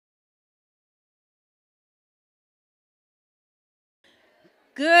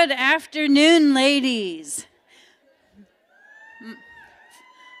Good afternoon, ladies.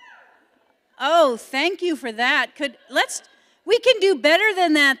 Oh, thank you for that. We can do better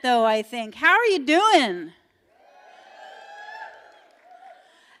than that though, I think. How are you doing?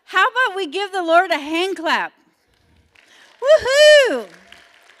 How about we give the Lord a hand clap? Woohoo!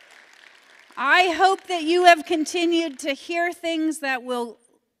 I hope that you have continued to hear things that will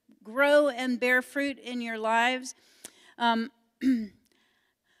grow and bear fruit in your lives.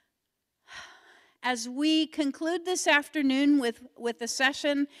 As we conclude this afternoon with the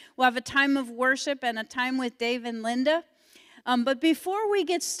session, we'll have a time of worship and a time with Dave and Linda. But before we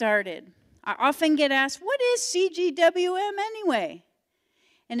get started, I often get asked, what is CGWM anyway?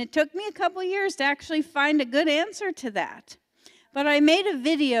 And it took me a couple years to actually find a good answer to that. But I made a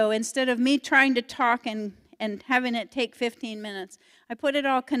video instead of me trying to talk and having it take 15 minutes. I put it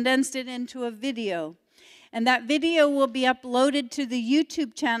all, condensed it into a video. And that video will be uploaded to the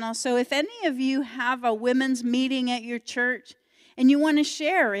YouTube channel. So if any of you have a women's meeting at your church and you want to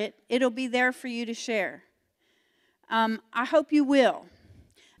share it, it'll be there for you to share. I hope you will.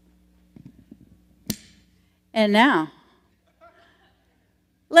 And now,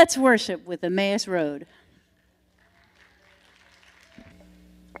 let's worship with Emmaus Road.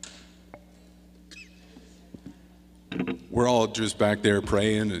 We're all just back there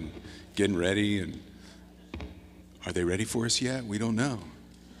praying and getting ready. And are they ready for us yet? We don't know.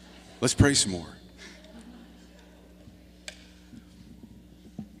 Let's pray some more.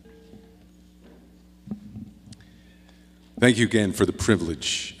 Thank you again for the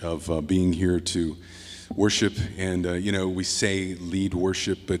privilege of being here to worship. And, we say lead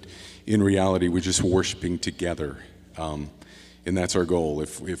worship, but in reality, we're just worshiping together. And that's our goal.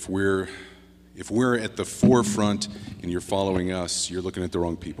 If we're at the forefront and you're following us, you're looking at the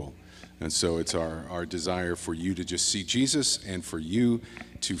wrong people. And so it's our desire for you to just see Jesus and for you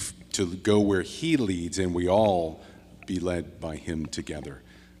to go where he leads and we all be led by him together.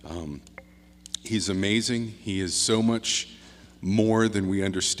 He's amazing. He is so much more than we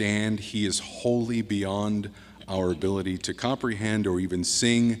understand. He is wholly beyond our ability to comprehend or even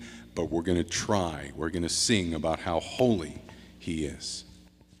sing, but we're going to try. We're going to sing about how holy he is.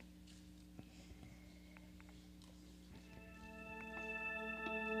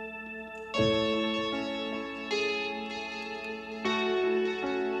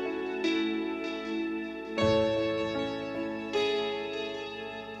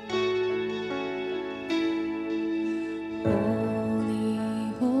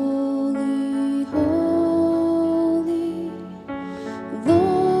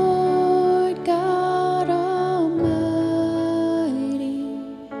 Lord God Almighty.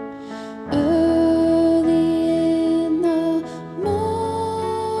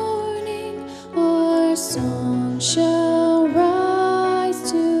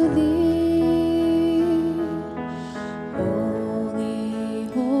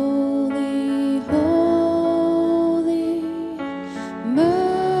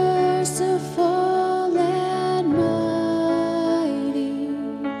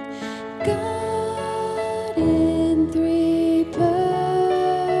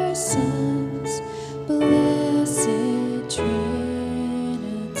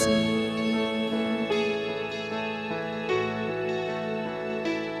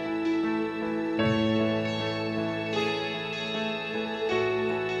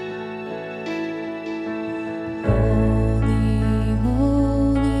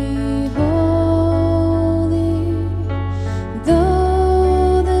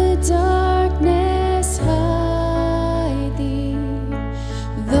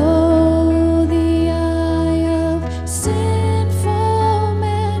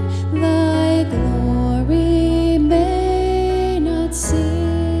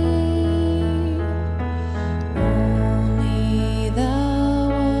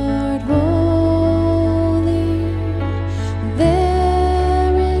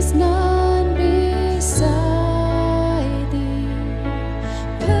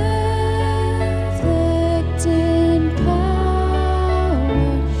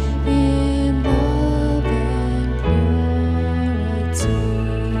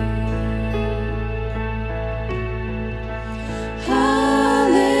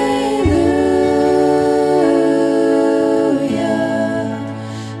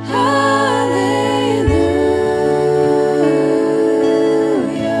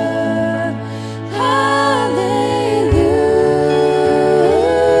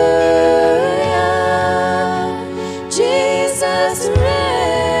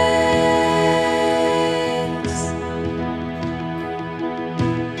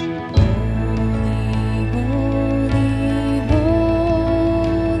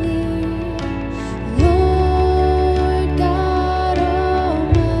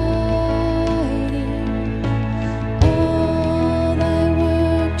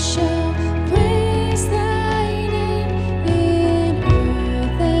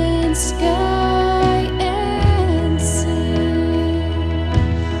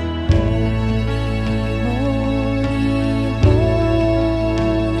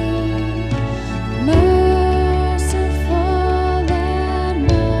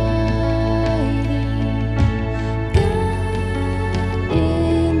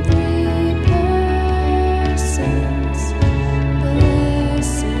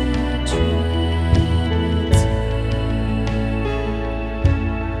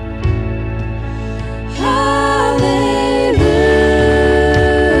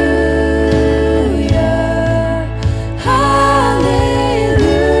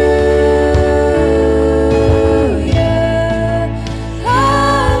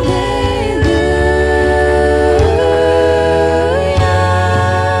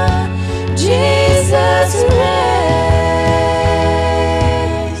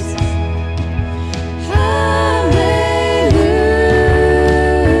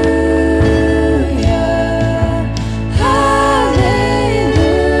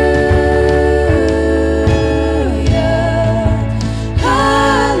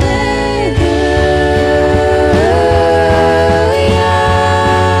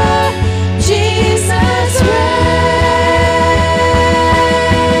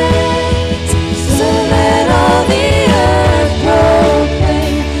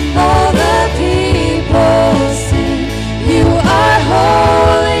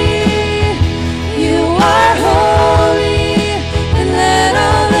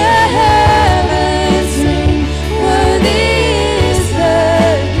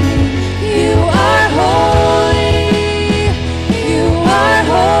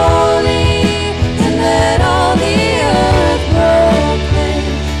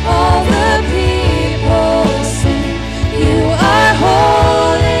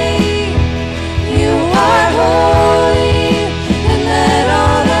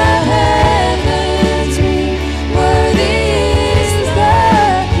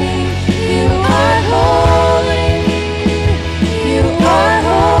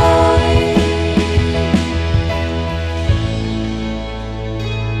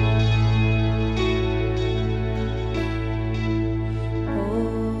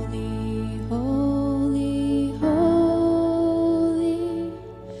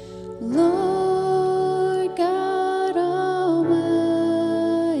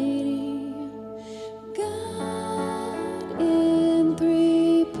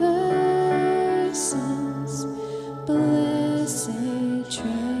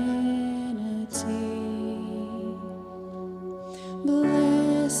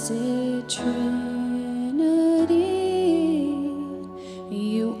 Trinity,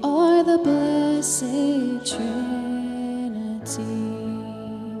 you are the blessed Trinity.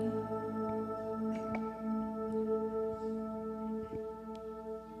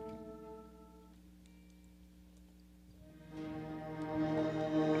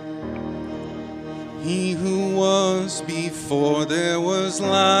 He who was before there was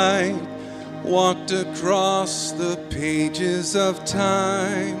light walked across the pages of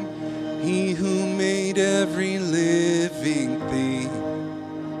time. He who made every living thing,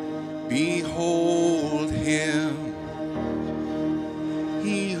 behold him.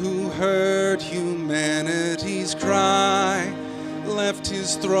 He who heard humanity's cry left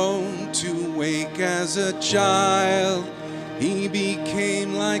his throne to wake as a child. He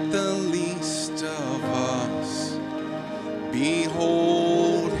became like the least of us.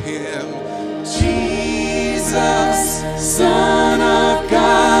 Behold him, Jesus, Son of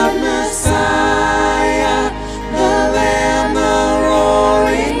God, Messiah, the Lamb, the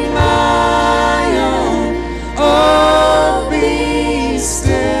roaring Lion. Oh, be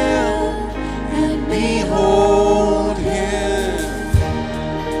still and behold him.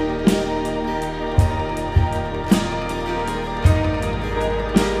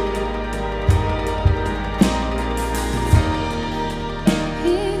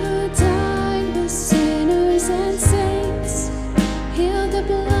 He who died with sinners and saints, healed the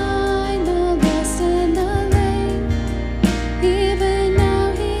blind, the lost and the lame. Even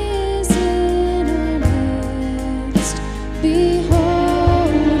now he is in our midst.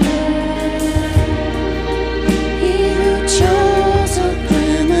 Behold him. He who chose a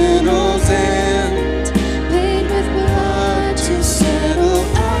criminal's end, paid with blood to settle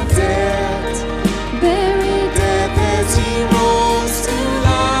our debt, buried death as he rose to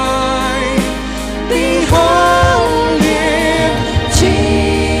life. Behold him,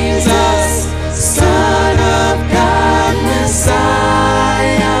 Jesus, Son of God,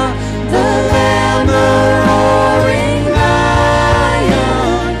 Messiah, the Lamb, the roaring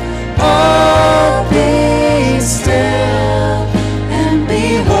Lion. Oh, be still and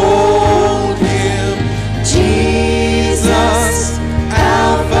behold him, Jesus,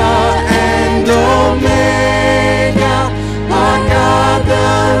 Alpha and Omega, our God,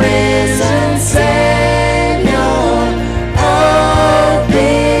 the risen Savior. Oh,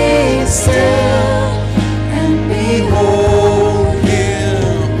 be still and behold him.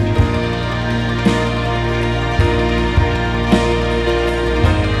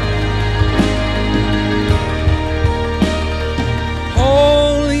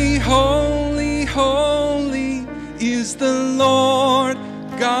 Holy, holy, holy is the Lord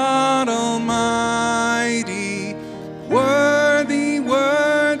God Almighty. Worthy,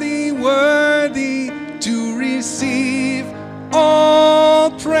 worthy, worthy to receive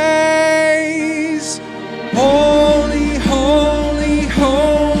all praise. Holy, holy,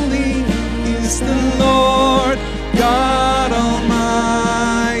 holy is the Lord God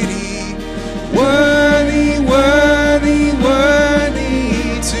Almighty. Worthy, worthy,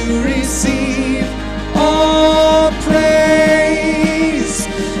 worthy to receive all praise.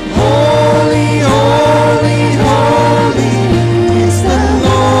 Holy, holy, holy is the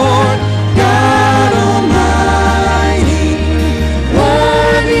Lord God Almighty.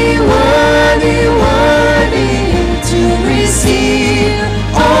 Worthy, worthy, worthy to receive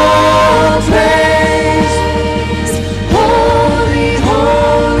all praise. Holy,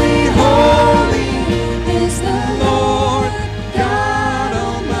 holy, holy is the Lord God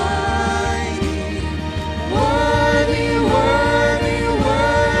Almighty. Worthy, worthy,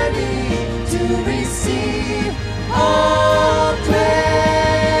 worthy to receive all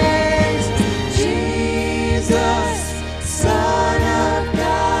praise. Jesus, Son of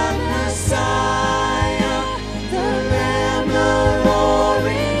God, Messiah, the Lamb, the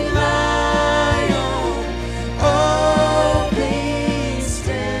roaring Lion. Oh, be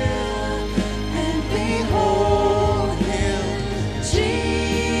still and behold him,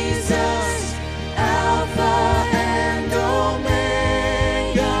 Jesus, Alpha and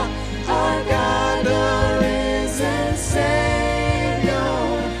Omega, our God, the risen Savior.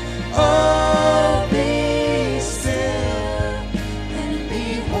 Oh, be still and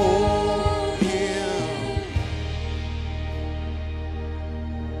behold him.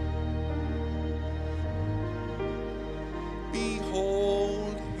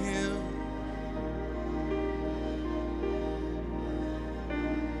 Behold him.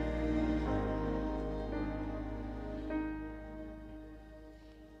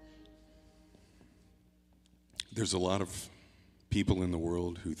 There's a lot of people in the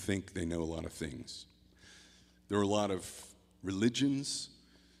world who think they know a lot of things. There are a lot of religions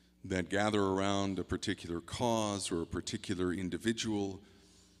that gather around a particular cause or a particular individual,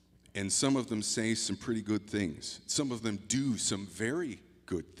 and some of them say some pretty good things. Some of them do some very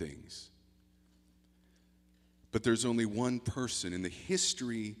good things. But there's only one person in the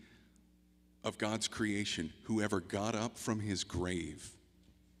history of God's creation who ever got up from his grave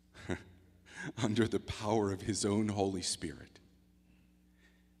under the power of his own Holy Spirit.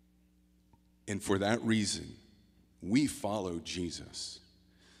 And for that reason, we follow Jesus.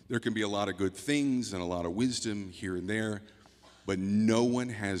 There can be a lot of good things and a lot of wisdom here and there, but no one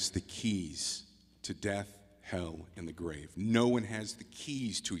has the keys to death, hell, and the grave. No one has the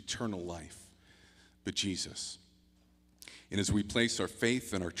keys to eternal life but Jesus. And as we place our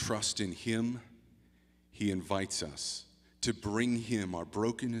faith and our trust in him, he invites us to bring him our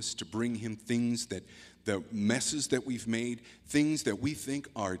brokenness, to bring him things that, the messes that we've made, things that we think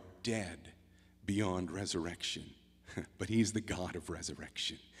are dead beyond resurrection. But he's the God of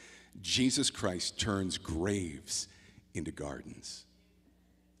resurrection. Jesus Christ turns graves into gardens.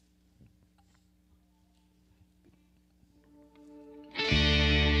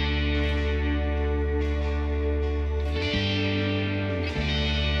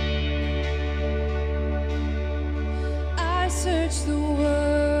 I searched the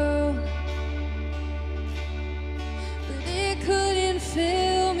world, but it couldn't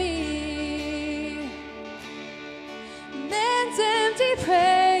fill me. Man's empty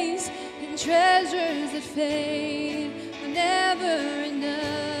praise and treasures that fade were never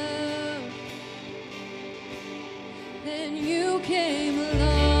enough. Then you came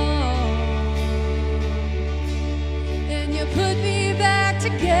along and you put me back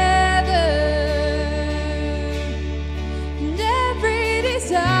together.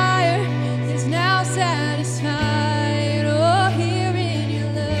 Desire is now satisfied. Oh, here in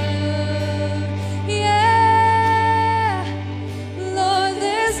your love, yeah, Lord.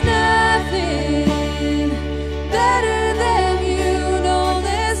 There's nothing better than you. No,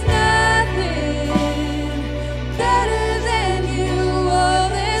 there's nothing better than you. Oh,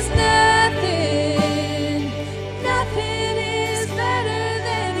 there's nothing is better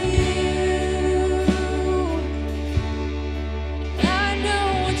than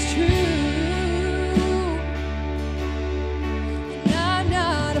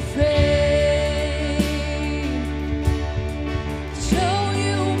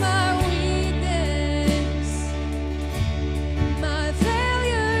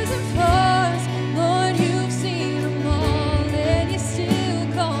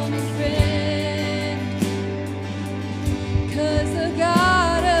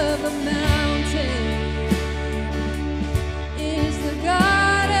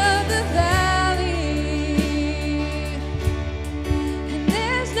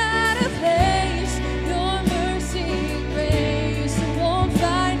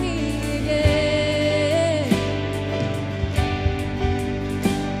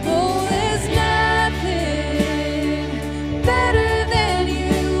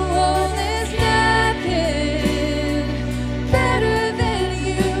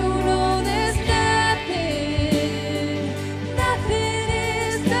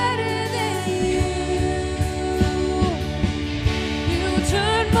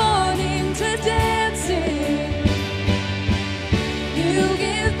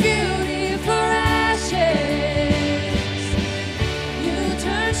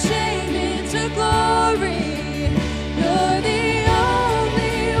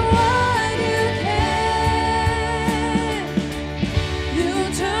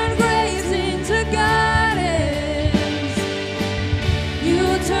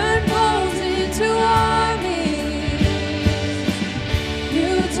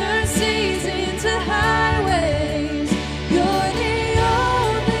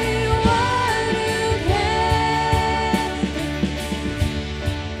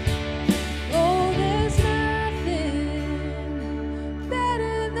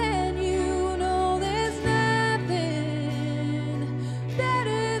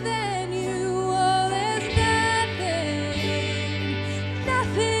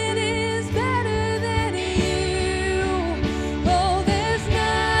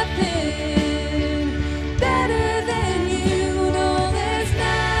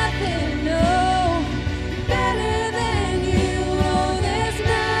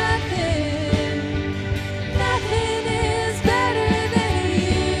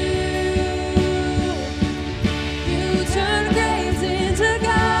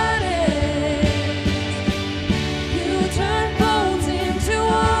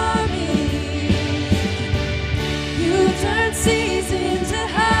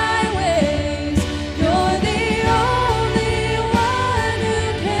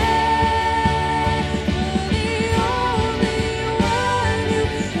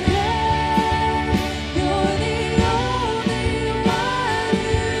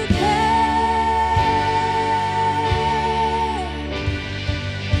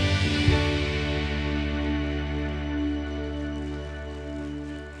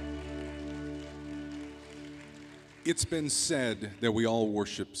It's been said that we all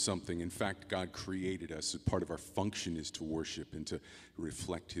worship something. In fact, God created us. Part of our function is to worship and to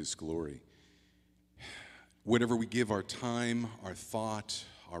reflect His glory. Whatever we give our time, our thought,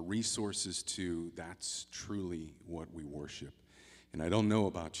 our resources to, that's truly what we worship. And I don't know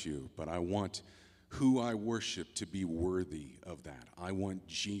about you, but I want who I worship to be worthy of that. I want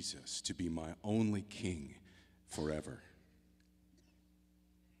Jesus to be my only King forever.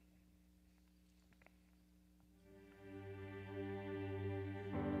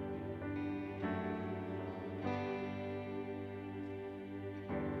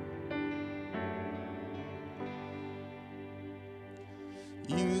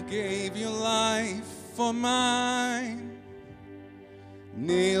 You gave your life for mine,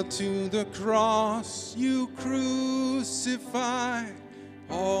 nailed to the cross, you crucified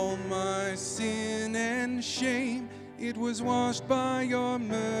all my sin and shame. It was washed by your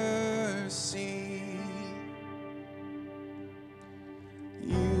mercy.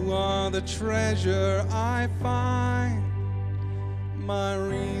 You are the treasure I find, my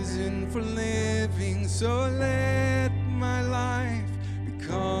reason for living, so let my life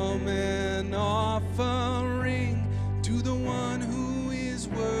become an offering to the one who is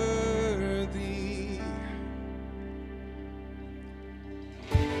worthy.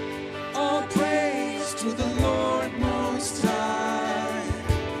 All praise to the Lord Most High.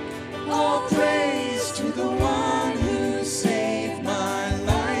 All praise to the one who saved my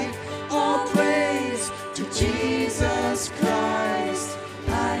life. All praise to Jesus Christ,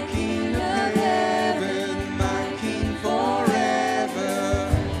 my King of heaven, my King forever.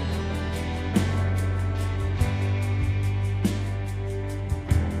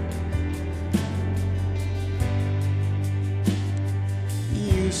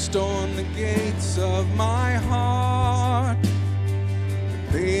 You stormed the gates of my heart.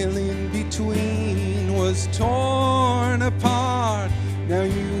 The veil in between was torn apart. Now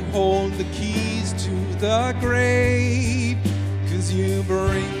you hold the keys to the grave, 'cause you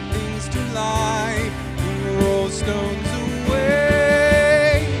bring things to life. You roll stones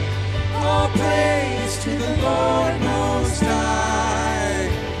away. All praise to the Lord Most High.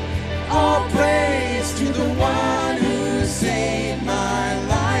 All praise to the one who saved my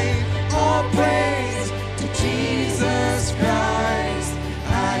life. All praise to Jesus Christ,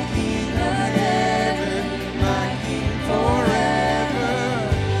 my King of heaven, my King forever.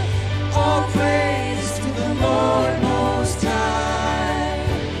 All praise to the Lord Most High.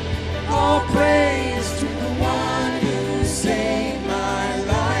 All praise to the one who saved my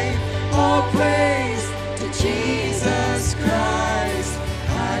life. All praise to Jesus Christ,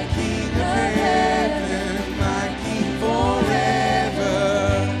 my King of heaven, my King forever.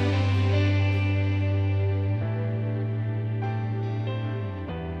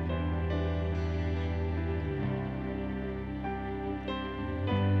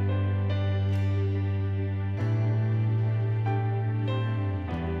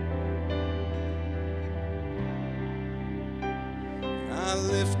 I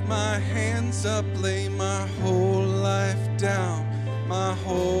lift my hands up, lay my whole life down, my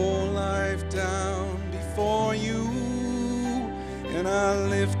whole life down before you. And I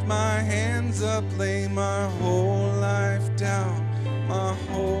lift my hands up, lay my whole life down, my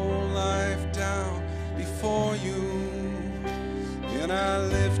whole life down before you. And I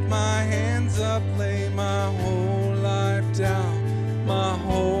lift my hands up, lay my whole life down, my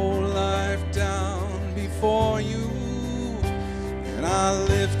whole life down before you. And I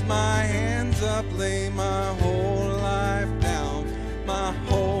lift my hands up, lay my whole life down, my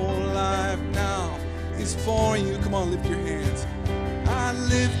whole life now is for you. Come on, lift your hands. I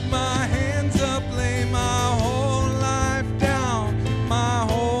lift my hands up, lay my whole life down, my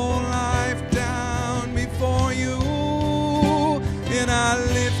whole life down before you. And I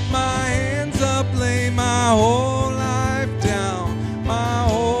lift my hands up, lay my whole life down, my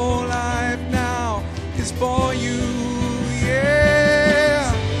whole life now is for you.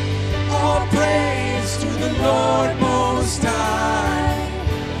 Yeah. All praise to the Lord Most High.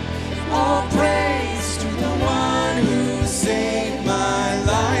 All praise to the one who saved my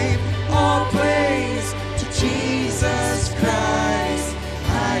life.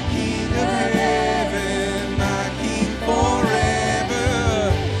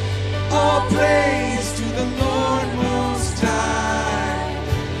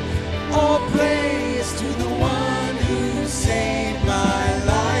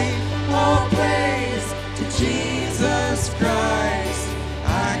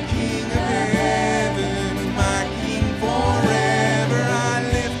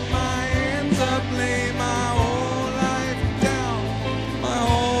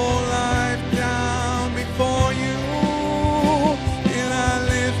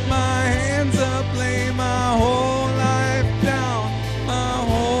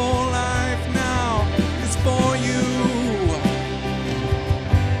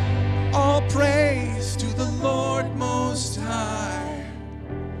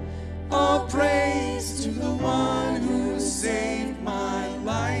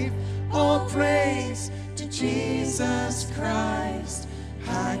 Jesus Christ,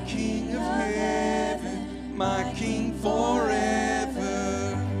 High King of heaven, my King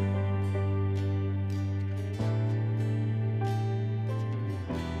forever.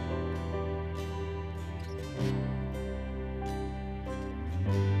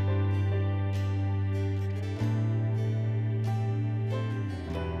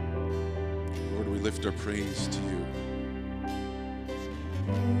 Lord, we lift our praise to you.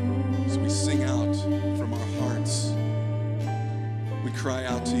 As we sing out from our hearts, we cry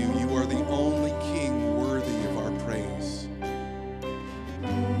out to you. You are the only King worthy of our praise.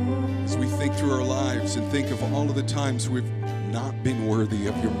 As we think through our lives and think of all of the times we've not been worthy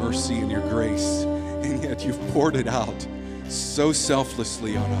of your mercy and your grace, and yet you've poured it out so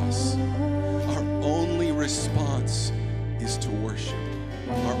selflessly on us, our only response is to worship.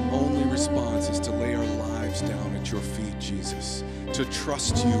 Our only response is to lay our lives down at your feet, Jesus, to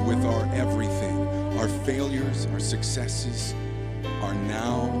trust you with our everything, our failures, our successes, our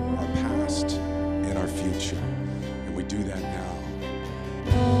now, our past, and our future. And we do that now.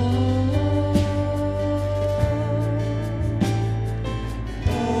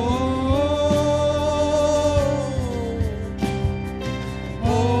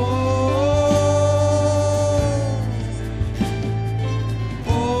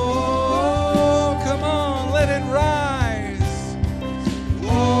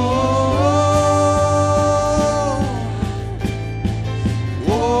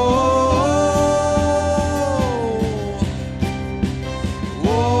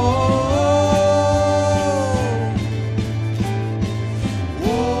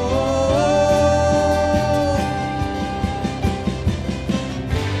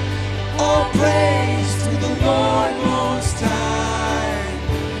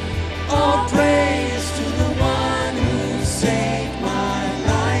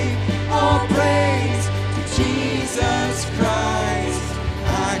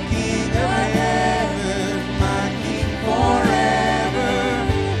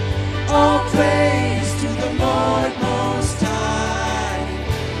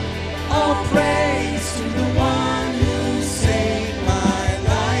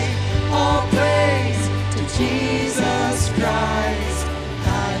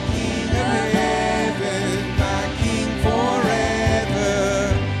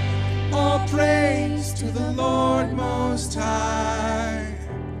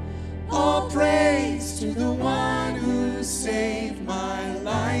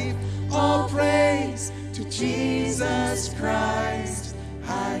 Jesus Christ,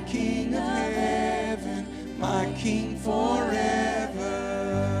 High King of heaven, my King forever.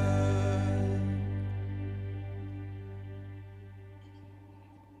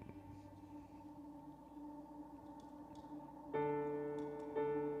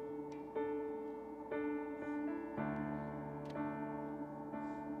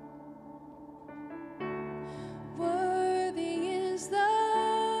 Worthy is the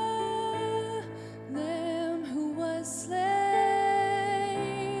Lamb who was slain.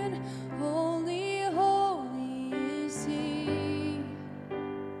 Holy, holy is He.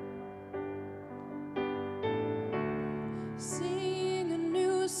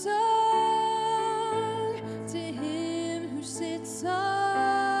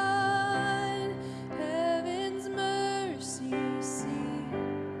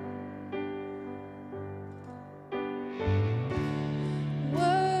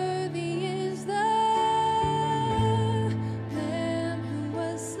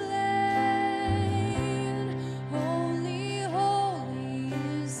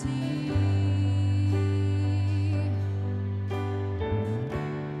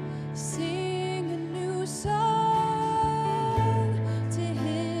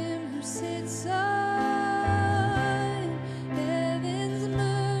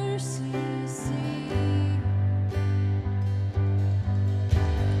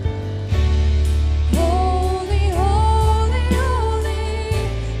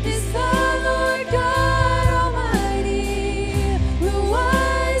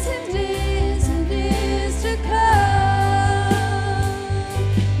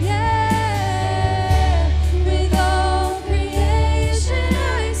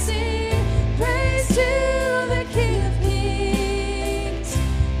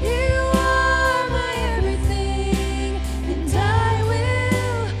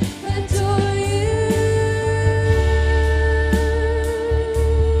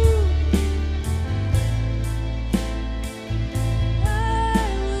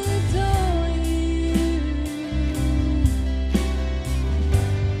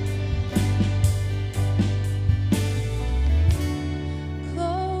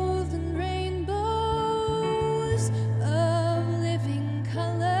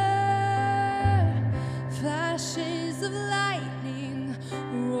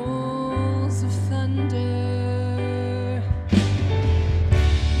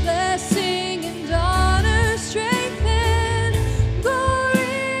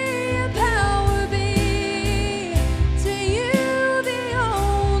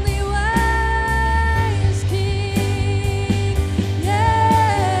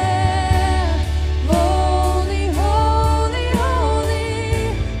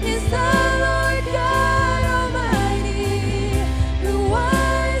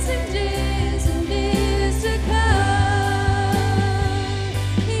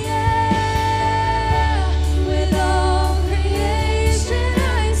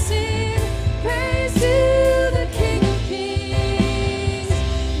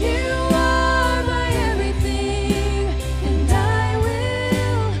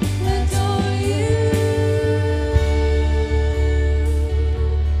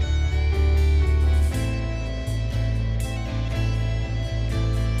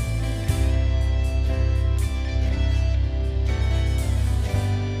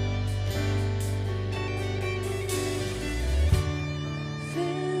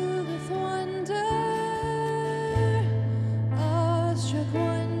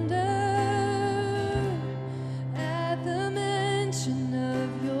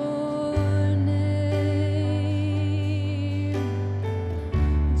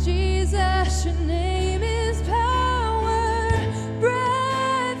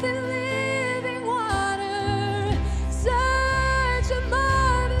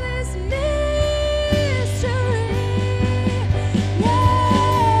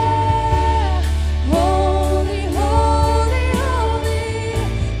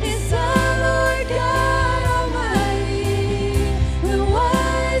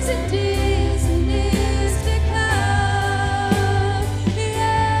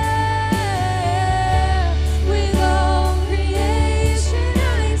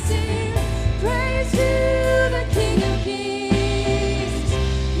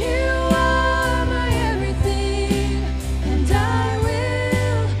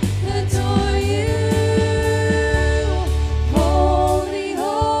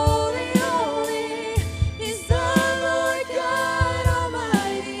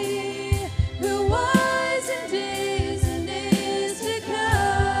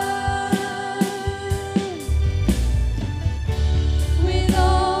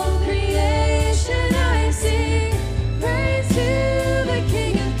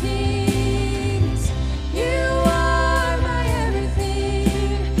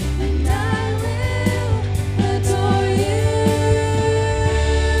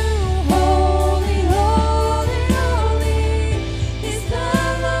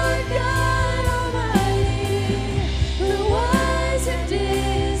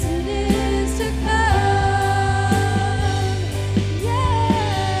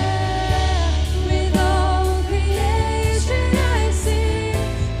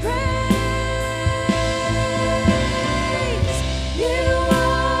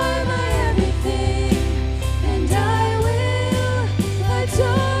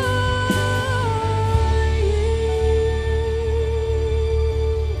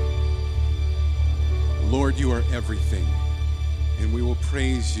 everything, and we will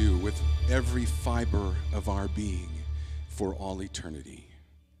praise you with every fiber of our being for all eternity.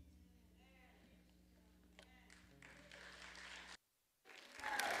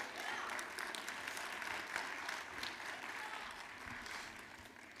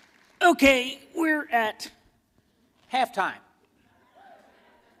 Okay, we're at halftime.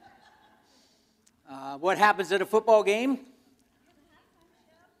 What happens at a football game?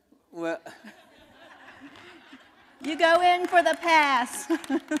 Well, You go in for the pass.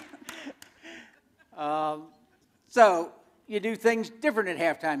 so you do things different at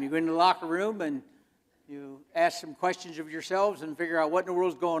halftime. You go in the locker room and you ask some questions of yourselves and figure out what in the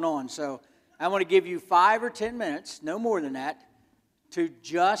world's going on. So I want to give you 5 or 10 minutes, no more than that, to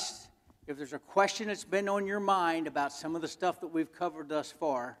just, if there's a question that's been on your mind about some of the stuff that we've covered thus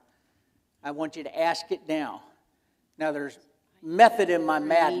far, I want you to ask it now. Now, there's method in my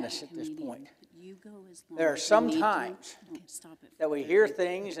madness at this point. There are some times that we hear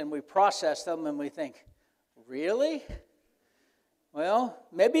things and we process them and we think, really? Well,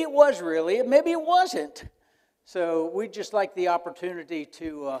 maybe it was really, maybe it wasn't. So we'd just like the opportunity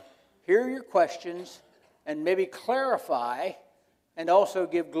to hear your questions and maybe clarify and also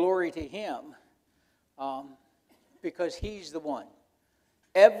give glory to Him because He's the one.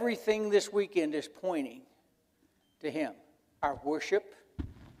 Everything this weekend is pointing to Him. Our worship,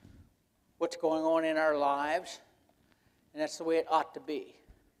 what's going on in our lives, and that's the way it ought to be.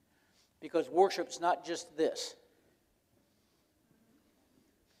 Because worship's not just this.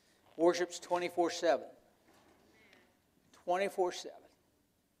 Worship's 24/7. 24/7.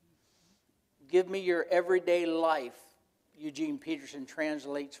 Give me your everyday life, Eugene Peterson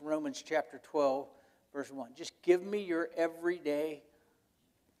translates Romans chapter 12, verse 1. Just give me your everyday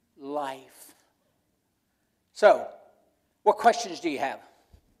life. So, what questions do you have?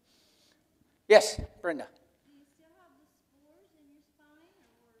 Yes, Brenda. Do you still have the spores in your spine, or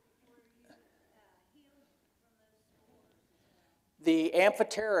are you healed from those spores? The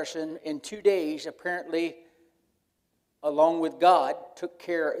amphotericin in 2 days apparently, along with God, took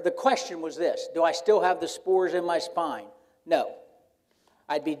care. The question was this: do I still have the spores in my spine? No.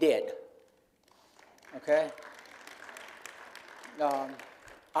 I'd be dead. Okay?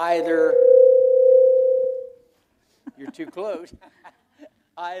 Either you're too close.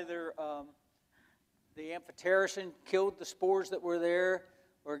 Either the amphotericin killed the spores that were there,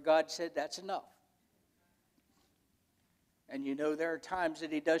 or God said, that's enough. And you know there are times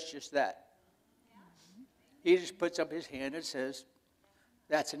that He does just that. He just puts up His hand and says,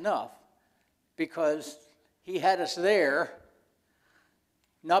 that's enough. Because He had us there,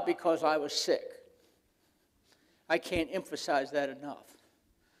 not because I was sick. I can't emphasize that enough.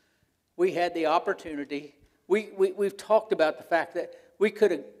 We had the opportunity. We've talked about the fact that we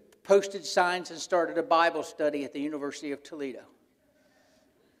could have posted signs and started a Bible study at the University of Toledo.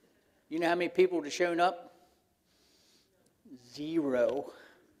 You know how many people would have shown up? 0.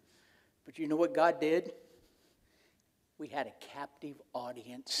 But you know what God did? We had a captive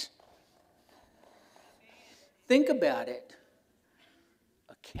audience. Think about it.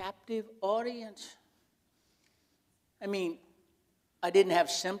 A captive audience. I mean, I didn't have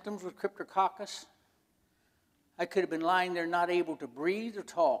symptoms with cryptococcus. I could have been lying there not able to breathe or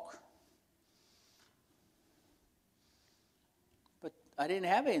talk. But I didn't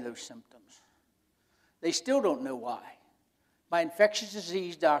have any of those symptoms. They still don't know why. My infectious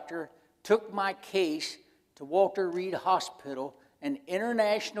disease doctor took my case to Walter Reed Hospital. An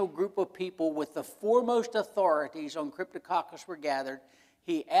international group of people with the foremost authorities on cryptococcus were gathered.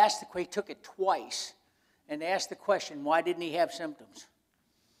 He took it twice and asked the question, why didn't he have symptoms?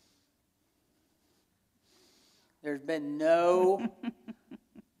 There's been no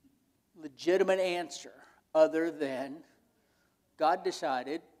legitimate answer other than God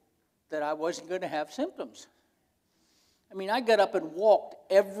decided that I wasn't going to have symptoms. I mean, I got up and walked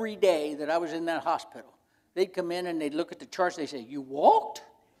every day that I was in that hospital. They'd come in and they'd look at the charts. They'd say, you walked?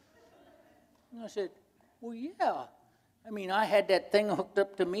 And I said, well, yeah. I mean, I had that thing hooked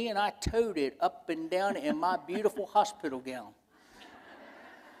up to me and I towed it up and down in my beautiful hospital gown.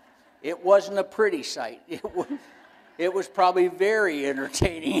 It wasn't a pretty sight. It was probably very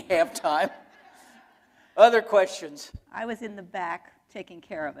entertaining halftime. Other questions? I was in the back taking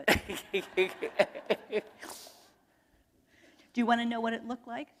care of it. Do you want to know what it looked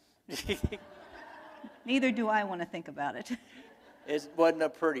like? Neither do I want to think about it. It wasn't a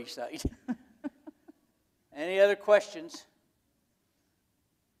pretty sight. Any other questions?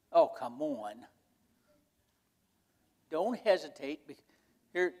 Oh, come on. Don't hesitate.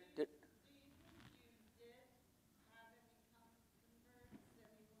 Here.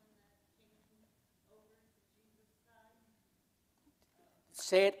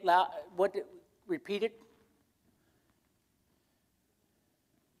 Say it loud. Repeat it.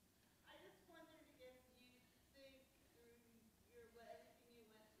 I just wondered if you think through everything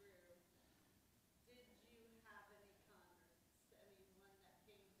you went through, did you have any converts? Anyone that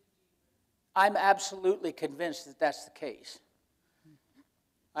came to Jesus? I'm absolutely convinced that that's the case.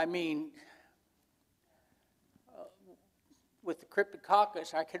 I mean, with the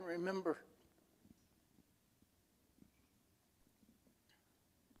cryptococcus, I can remember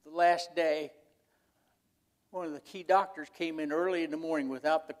the last day, one of the key doctors came in early in the morning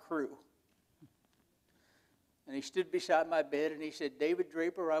without the crew. And he stood beside my bed and he said, "David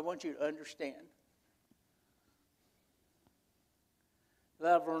Draper, I want you to understand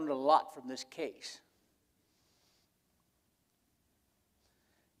that I've learned a lot from this case.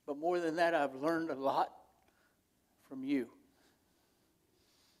 But more than that, I've learned a lot from you."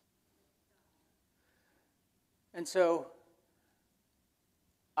 And so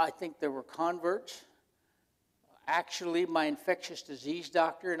I think there were converts. Actually, my infectious disease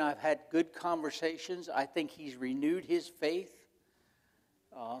doctor and I've had good conversations. I think he's renewed his faith.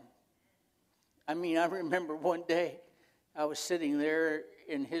 I remember one day I was sitting there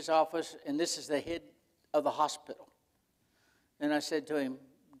in his office, and this is the head of the hospital. And I said to him,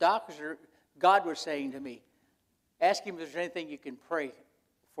 God was saying to me, ask him if there's anything you can pray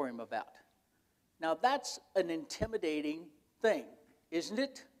for him about. Now, that's an intimidating thing, isn't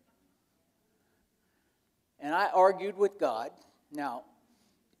it? And I argued with God. Now,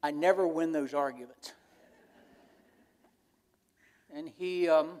 I never win those arguments. And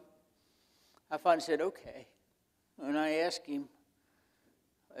I finally said, okay. And I asked him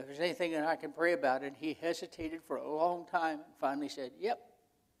if there's anything that I can pray about. And he hesitated for a long time and finally said, yep.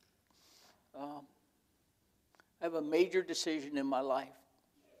 I have a major decision in my life.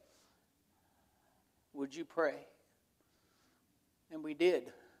 Would you pray? And we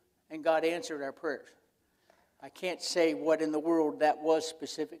did. And God answered our prayers. I can't say what in the world that was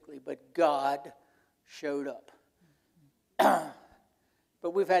specifically, but God showed up.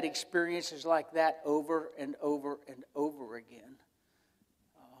 But we've had experiences like that over and over and over again.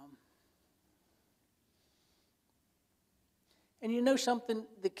 And you know something?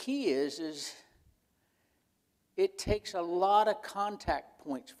 The key is it takes a lot of contact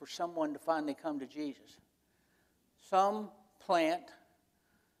points for someone to finally come to Jesus. Some plant,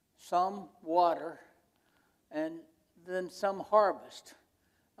 some water, and then some harvest.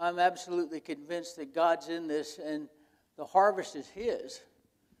 I'm absolutely convinced that God's in this and the harvest is His.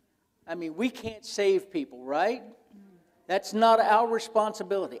 I mean, we can't save people, right? That's not our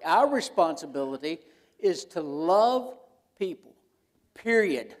responsibility. Our responsibility is to love people,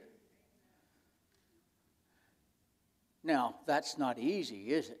 period. Now, that's not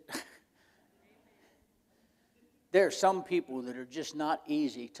easy, is it? There are some people that are just not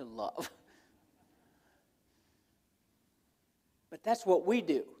easy to love. But that's what we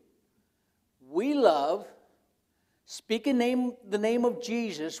do. We love, speak the name of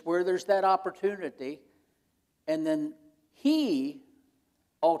Jesus where there's that opportunity, and then He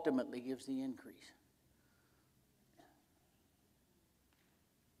ultimately gives the increase.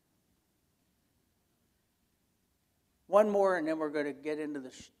 One more, and then we're going to get into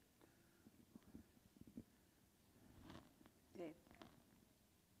the... Dave.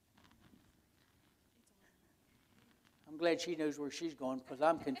 I'm glad she knows where she's going because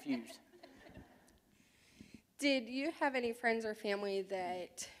I'm confused. Did you have any friends or family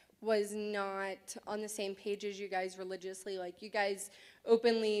that was not on the same page as you guys religiously? Like you guys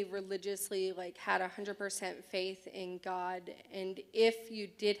openly, religiously, like had 100% faith in God. And if you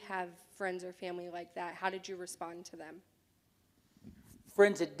did have friends or family like that, how did you respond to them?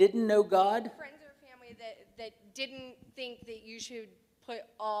 Friends that didn't know God? Friends or family that didn't think that you should put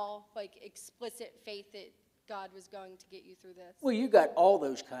all like explicit faith that God was going to get you through this. Well, you got all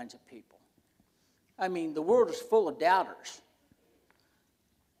those kinds of people. I mean, the world is full of doubters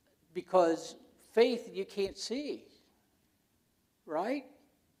because faith you can't see, right?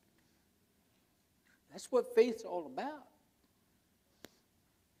 That's what faith's all about.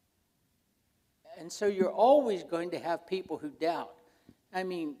 And so you're always going to have people who doubt. I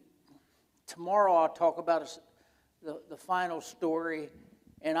mean, tomorrow I'll talk about the final story,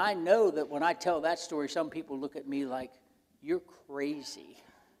 and I know that when I tell that story, some people look at me like, you're crazy,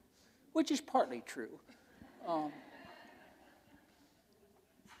 which is partly true.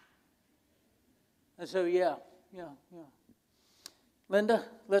 And so, yeah. Linda,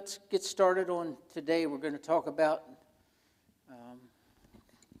 let's get started on today. We're going to talk about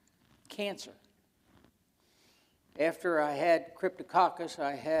cancer. After I had cryptococcus,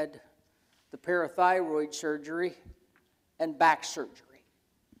 I had the parathyroid surgery and back surgery.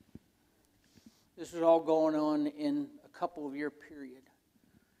 This was all going on in a couple of year period.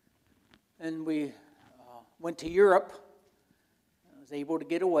 And we went to Europe. I was able to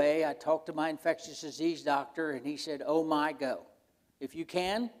get away. I talked to my infectious disease doctor, and he said, "Oh my, go. If you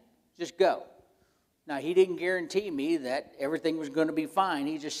can, just go." Now, he didn't guarantee me that everything was going to be fine.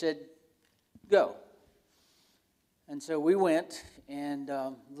 He just said, "Go." And so we went, and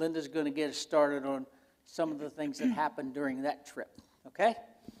Linda's going to get us started on some of the things that happened during that trip. Okay?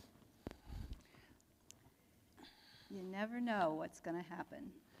 You never know what's going to happen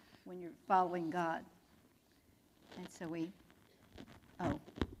when you're following God. And so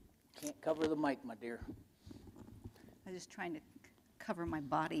Can't cover the mic, my dear. I'm just trying to cover my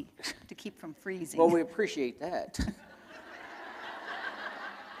body to keep from freezing. Well, we appreciate that.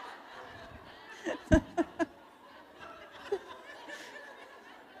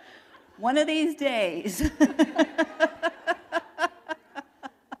 One of these days.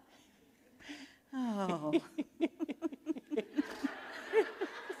 Oh.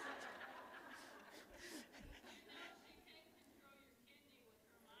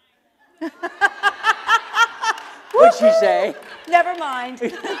 What'd she say? Never mind.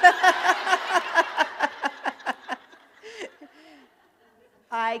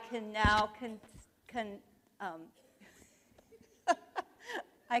 I can now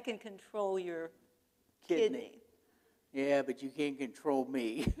I can control your kidney. Yeah, but you can't control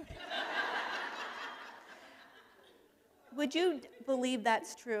me. Would you believe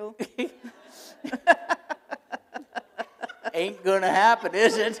that's true? Ain't gonna happen,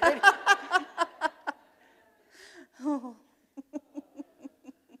 is it?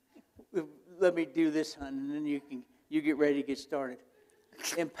 Let me do this, hon, and then you get ready to get started.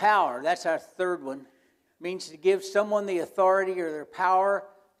 Empower, that's our third one. Means to give someone the authority or their power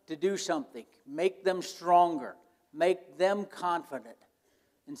to do something. Make them stronger. Make them confident.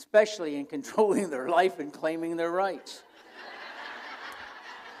 Especially in controlling their life and claiming their rights.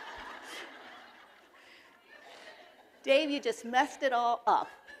 Dave, you just messed it all up.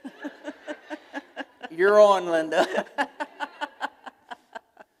 You're on, Linda.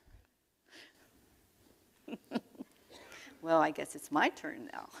 Well, I guess it's my turn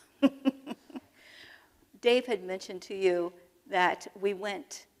now. Dave had mentioned to you that we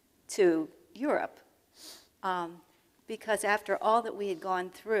went to Europe because after all that we had gone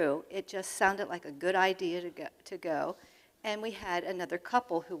through, it just sounded like a good idea to go. And we had another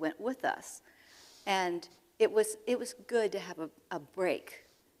couple who went with us. And it was good to have a break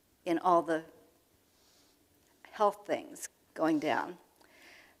in all the health things going down.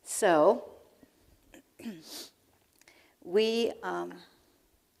 So we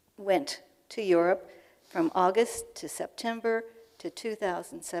went to Europe from August to September to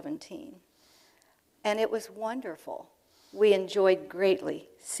 2017. And it was wonderful. We enjoyed greatly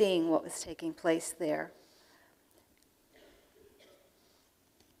seeing what was taking place there.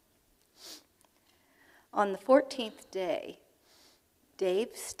 On the 14th day, Dave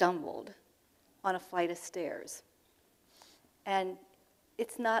stumbled on a flight of stairs. And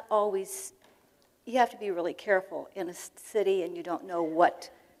it's not always, you have to be really careful in a city and you don't know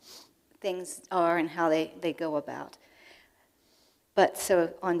what things are and how they go about. But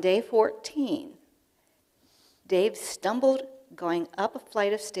so on day 14, Dave stumbled going up a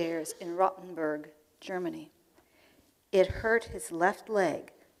flight of stairs in Rottenburg, Germany. It hurt his left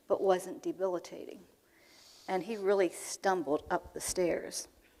leg, but wasn't debilitating. And he really stumbled up the stairs.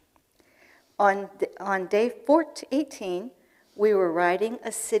 On day 18, we were riding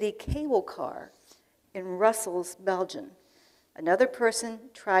a city cable car in Brussels, Belgium. Another person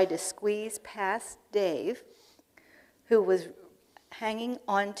tried to squeeze past Dave, who was hanging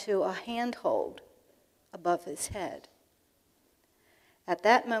onto a handhold above his head. At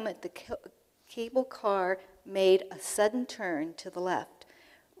that moment, the cable car made a sudden turn to the left,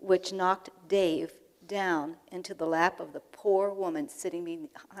 which knocked Dave down into the lap of the poor woman sitting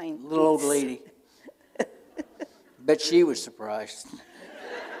behind. Little old lady. Bet she was surprised.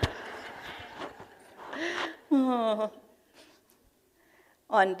 Oh.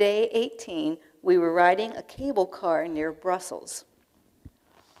 On day 18, we were riding a cable car near Brussels,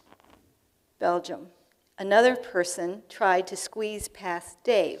 Belgium. Another person tried to squeeze past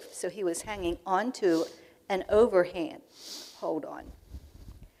Dave, so he was hanging onto an overhand. Hold on.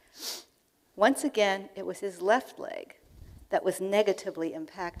 Once again, it was his left leg that was negatively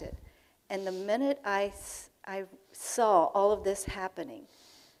impacted. And the minute I saw all of this happening,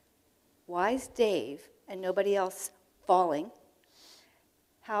 why is Dave and nobody else falling?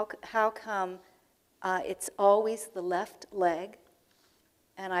 How come it's always the left leg?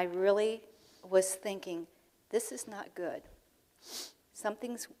 And I really was thinking, this is not good.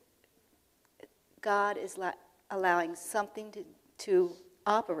 God is allowing something to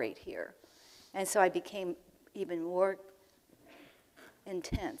operate here. And so I became even more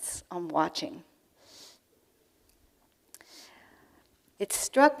intense on watching. It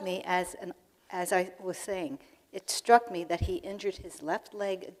struck me as I was saying, it struck me that he injured his left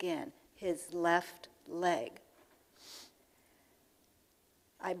leg again, his left leg.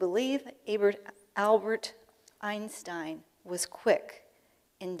 I believe Albert Einstein was quick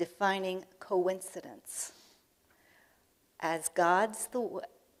in defining coincidence as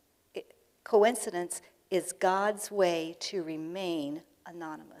coincidence is God's way to remain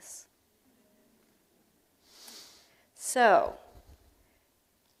anonymous. So,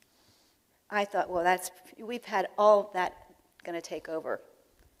 I thought, well, we've had all that going to take over.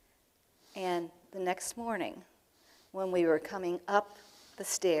 And the next morning, when we were coming up the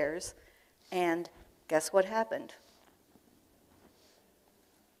stairs, and guess what happened?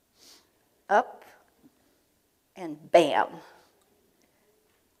 Up and bam.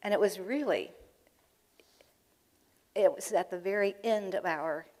 And it was at the very end of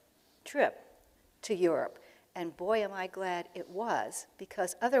our trip to Europe. And boy, am I glad it was,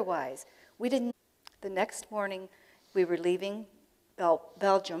 because otherwise, we didn't. The next morning, we were leaving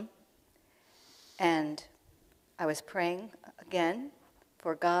Belgium, and I was praying again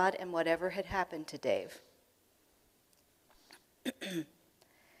for God and whatever had happened to Dave.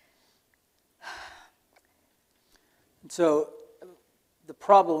 So the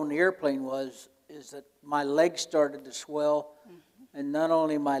problem on the airplane is that my leg started to swell, and not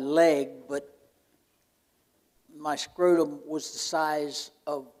only my leg, but my scrotum was the size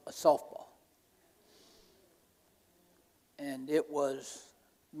of a softball. And it was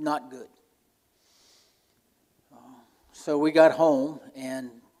not good. So we got home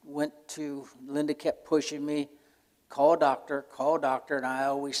and Linda kept pushing me, call a doctor, and I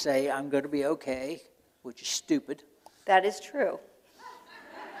always say, I'm going to be okay, which is stupid. That is true.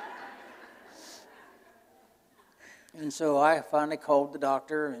 And so I finally called the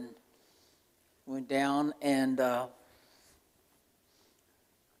doctor and went down, and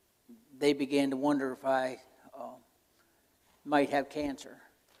they began to wonder if I might have cancer.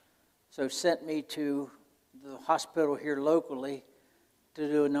 So sent me to the hospital here locally to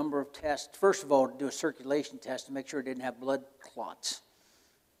do a number of tests. First of all, to do a circulation test to make sure I didn't have blood clots.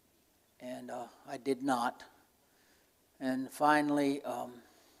 And I did not. And finally,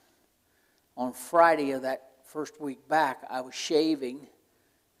 on Friday of that first week back, I was shaving.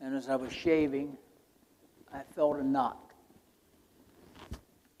 And as I was shaving, I felt a knot.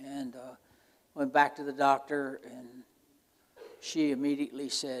 And went back to the doctor, and she immediately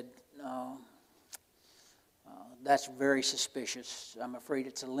said, that's very suspicious. I'm afraid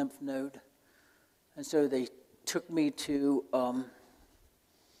it's a lymph node. And so they took me to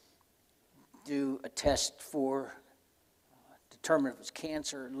do a test for determine if it was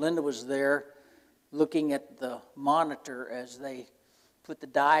cancer. Linda was there looking at the monitor as they put the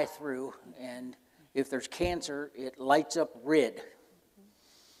dye through, and if there's cancer, it lights up red.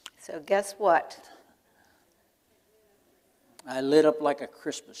 So guess what? I lit up like a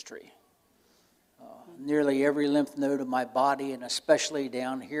Christmas tree. Nearly every lymph node of my body, and especially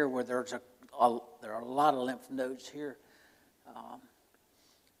down here where there are a lot of lymph nodes here.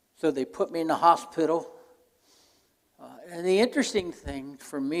 So they put me in the hospital. And the interesting thing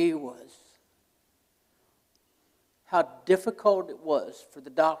for me was how difficult it was for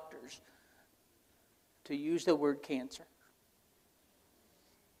the doctors to use the word cancer.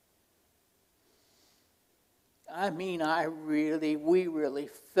 I mean, we really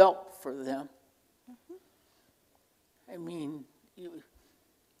felt for them. I mean,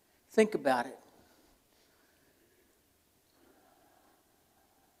 think about it.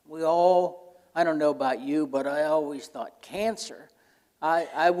 I don't know about you, but I always thought cancer,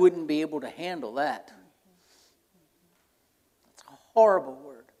 I wouldn't be able to handle that. It's a horrible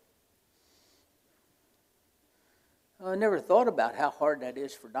word. I never thought about how hard that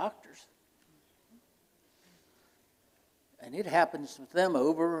is for doctors. And it happens with them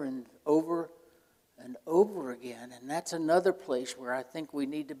over and over and over again. And that's another place where I think we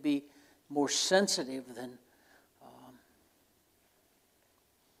need to be more sensitive than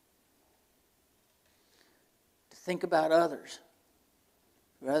to think about others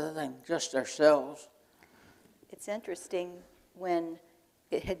rather than just ourselves. It's interesting when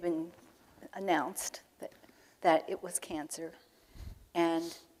it had been announced that it was cancer,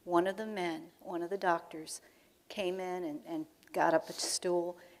 and one of the doctors came in and got up a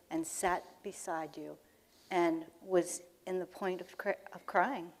stool and sat beside you and was in the point of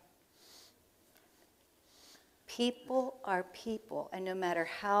crying. People are people, and no matter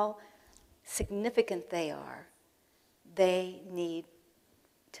how significant they are, they need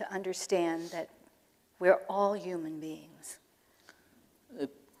to understand that we're all human beings. They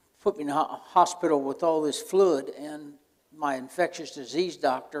put me in a hospital with all this fluid, and my infectious disease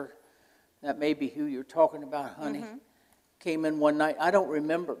doctor, that may be who you're talking about, honey, came in one night. I don't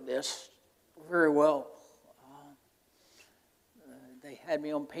remember this very well. They had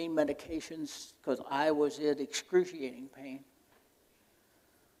me on pain medications because I was in excruciating pain.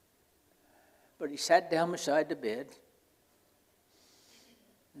 But he sat down beside the bed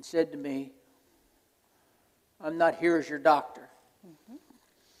and said to me, I'm not here as your doctor.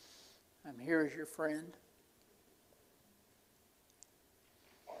 I'm here as your friend.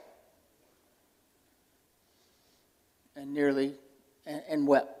 And nearly, and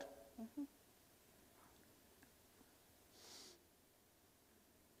wept.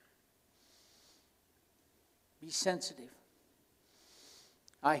 Be sensitive.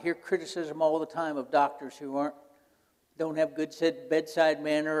 I hear criticism all the time of doctors who don't have good bedside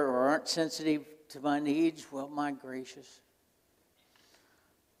manner or aren't sensitive to my needs. Well, my gracious.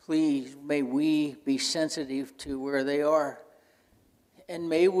 Please, may we be sensitive to where they are. And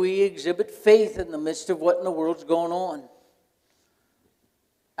may we exhibit faith in the midst of what in the world's going on.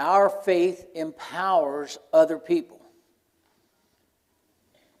 Our faith empowers other people.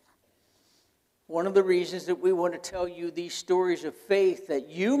 One of the reasons that we want to tell you these stories of faith, that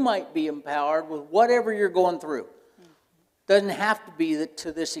you might be empowered with whatever you're going through. Doesn't have to be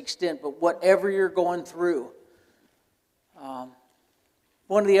to this extent, but whatever you're going through.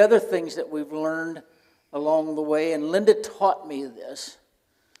 One of the other things that we've learned along the way, and Linda taught me this.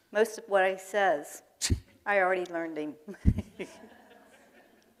 Most of what he says, I already learned him.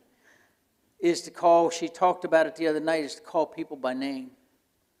 Is to call, she talked about it the other night, is to call people by name.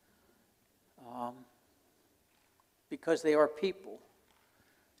 Because they are people.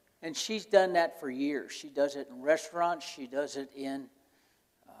 And she's done that for years. She does it in restaurants, she does it in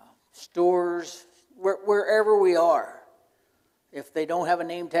stores, wherever we are. If they don't have a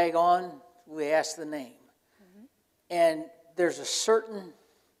name tag on, we ask the name. And there's a certain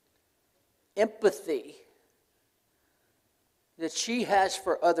empathy that she has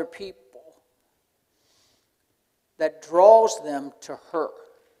for other people that draws them to her.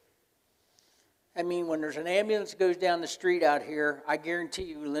 I mean, when there's an ambulance that goes down the street out here, I guarantee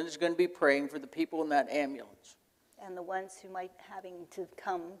you Linda's going to be praying for the people in that ambulance. And the ones who might having to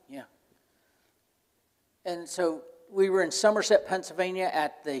come. Yeah. And so we were in Somerset, Pennsylvania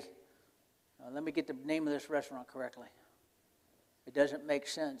at the, let me get the name of this restaurant correctly. It doesn't make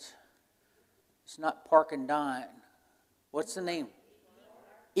sense. It's not Park and Dine. What's the name?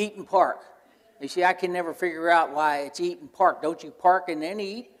 Eaton Park. You see, I can never figure out why it's Eaton Park. Don't you park and then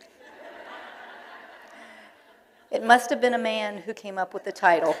eat? It must have been a man who came up with the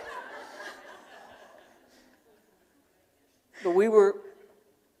title. But we were,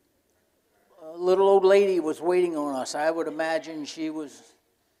 a little old lady was waiting on us. I would imagine she was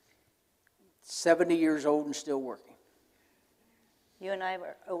 70 years old and still working. You and I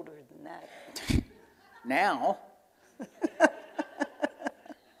were older than that. Now.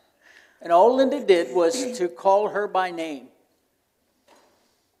 And all Linda did was to call her by name.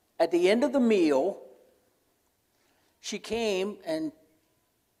 At the end of the meal, she came and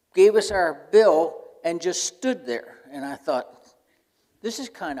gave us our bill and just stood there. And I thought, this is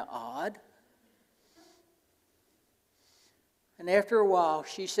kind of odd. And after a while,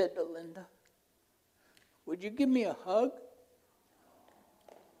 she said to Linda, would you give me a hug?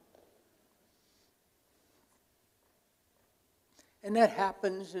 And that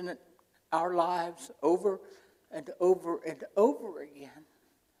happens in our lives over and over and over again.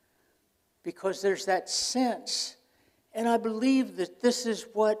 Because there's that sense. And I believe that this is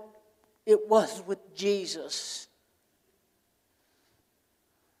what it was with Jesus.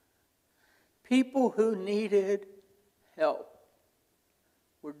 People who needed help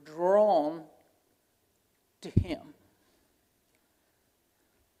were drawn to him.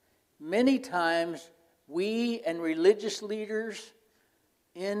 Many times, we and religious leaders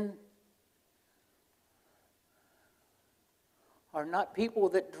are not people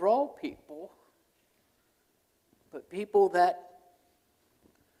that draw people, but people that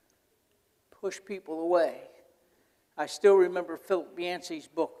push people away. I still remember Philip Yancey's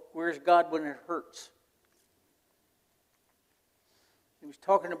book, Where's God When It Hurts? He was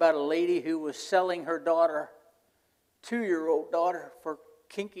talking about a lady who was selling her daughter, 2-year-old daughter, for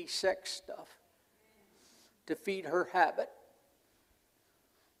kinky sex stuff to feed her habit.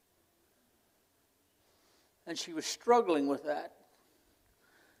 And she was struggling with that.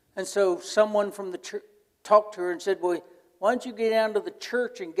 And so someone from the church talked to her and said, well, why don't you get down to the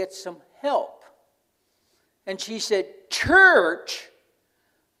church and get some help. And she said, church?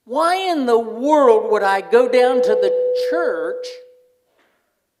 Why in the world would I go down to the church?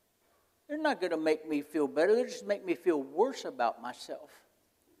 They're not going to make me feel better. They'll just make me feel worse about myself.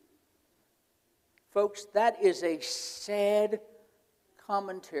 Folks, that is a sad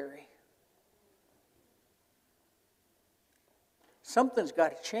commentary. Something's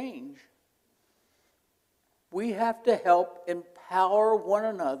got to change. We have to help empower one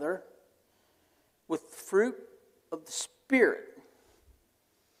another with the fruit of the Spirit.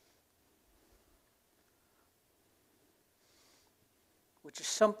 Which is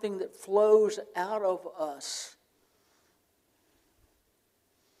something that flows out of us.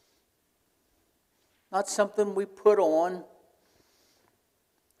 Not something we put on.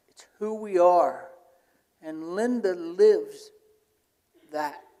 It's who we are. And Linda lives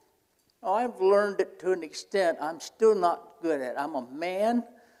that. Oh, I've learned it to an extent I'm still not good at. I'm a man,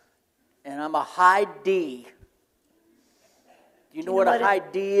 and I'm a high D. Do you know what a high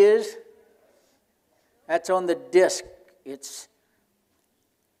D is? That's on the disc. It's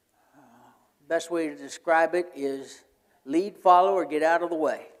best way to describe it is lead, follow, or get out of the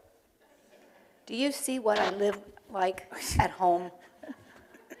way. Do you see what I live like at home?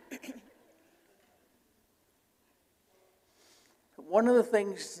 One of the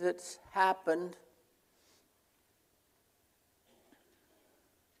things that's happened,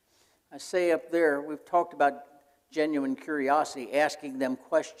 I say up there, we've talked about genuine curiosity, asking them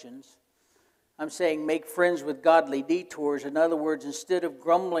questions. I'm saying make friends with godly detours. In other words, instead of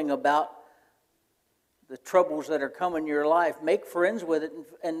grumbling about the troubles that are coming in your life, make friends with it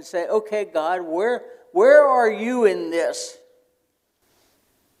and say, okay, God, where are you in this?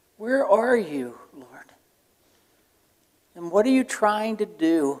 Where are you, Lord? And what are you trying to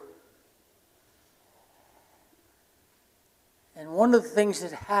do? And one of the things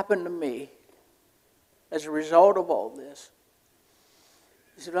that happened to me as a result of all this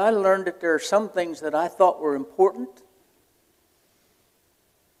is that I learned that there are some things that I thought were important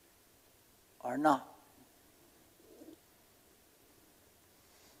are not.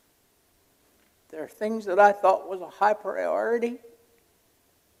 There are things that I thought was a high priority,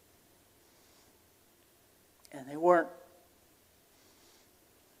 and they weren't.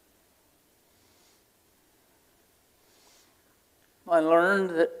 I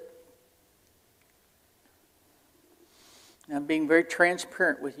learned that, and I'm being very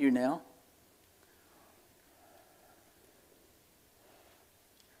transparent with you now,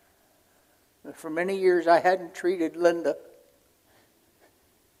 that for many years I hadn't treated Linda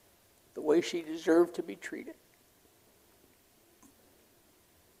the way she deserved to be treated.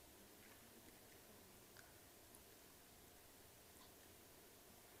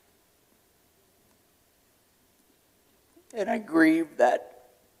 And I grieve that.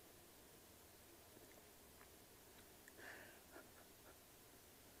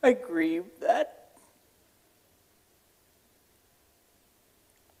 I grieve that.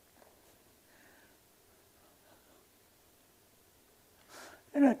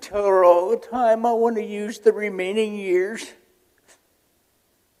 And I tell her all the time I want to use the remaining years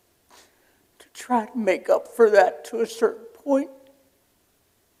to try to make up for that to a certain point.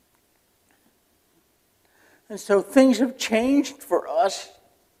 And so things have changed for us.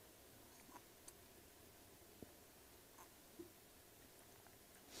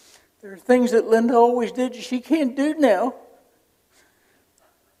 There are things that Linda always did that she can't do now.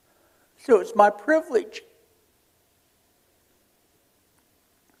 So it's my privilege.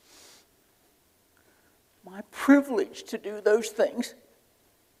 My privilege to do those things.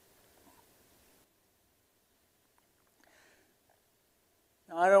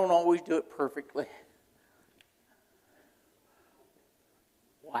 Now, I don't always do it perfectly.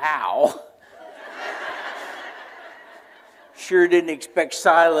 Wow. Sure didn't expect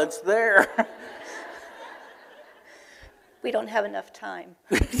silence there. We don't have enough time.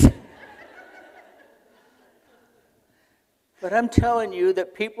 But I'm telling you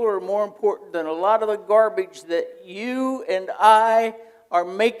that people are more important than a lot of the garbage that you and I are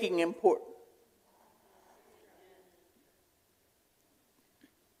making important.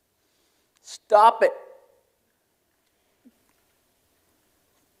 Stop it.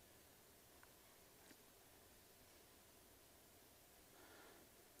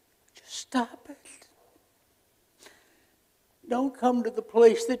 Just stop it. Don't come to the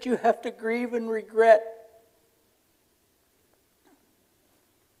place that you have to grieve and regret.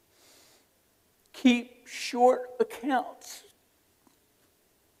 Keep short accounts.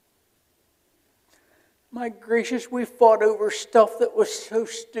 My gracious, we fought over stuff that was so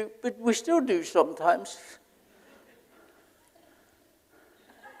stupid. We still do sometimes.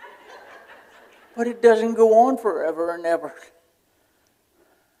 But it doesn't go on forever and ever.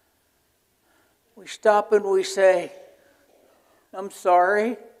 We stop and we say, I'm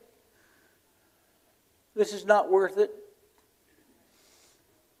sorry. This is not worth it.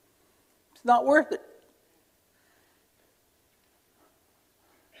 It's not worth it.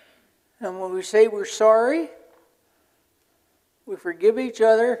 And when we say we're sorry, we forgive each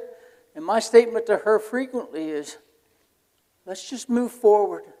other. And my statement to her frequently is, let's just move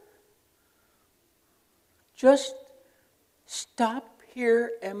forward. Just stop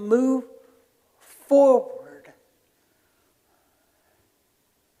here and move forward.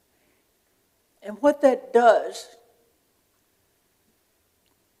 And what that does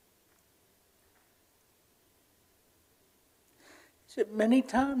is that many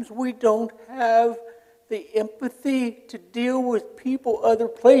times we don't have the empathy to deal with people other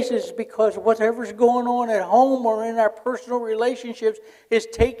places because whatever's going on at home or in our personal relationships is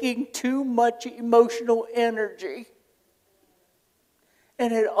taking too much emotional energy.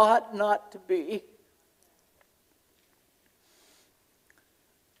 And it ought not to be.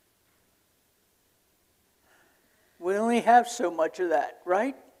 We only have so much of that,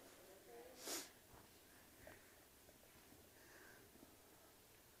 right?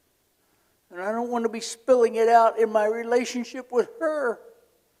 And I don't want to be spilling it out in my relationship with her.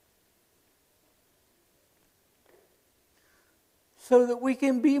 So that we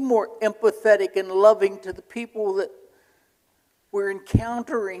can be more empathetic and loving to the people that we're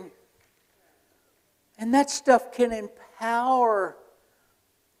encountering. And that stuff can empower.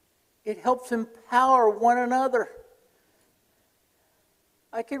 It helps empower one another.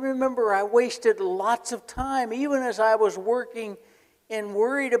 I can remember I wasted lots of time, even as I was working and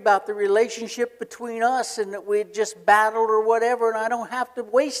worried about the relationship between us and that we'd just battled or whatever, and I don't have to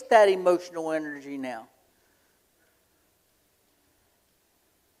waste that emotional energy now.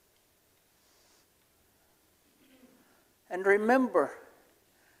 And remember,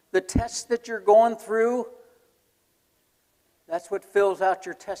 the test that you're going through, that's what fills out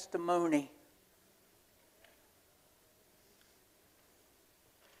your testimony.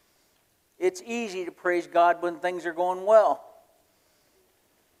 It's easy to praise God when things are going well.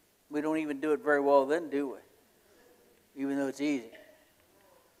 We don't even do it very well then, do we? Even though it's easy.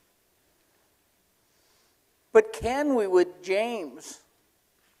 But can we, with James,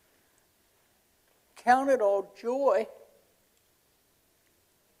 count it all joy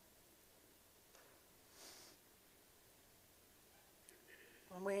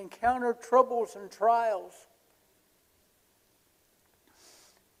when we encounter troubles and trials?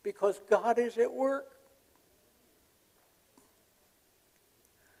 Because God is at work.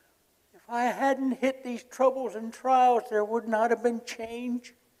 If I hadn't hit these troubles and trials, there would not have been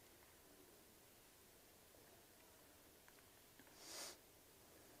change.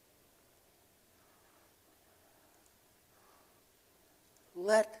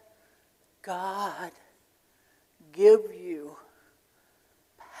 Let God give you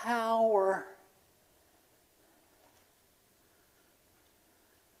power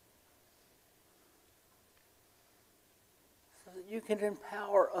so that you can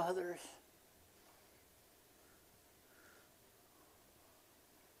empower others.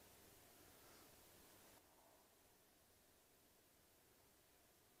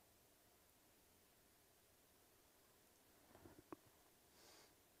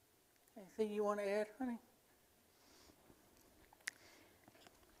 Anything you want to add, honey?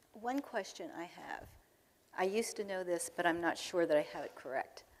 One question I have. I used to know this, but I'm not sure that I have it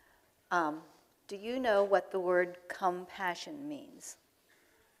correct. Do you know what the word compassion means?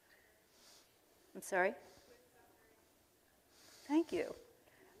 I'm sorry? Thank you.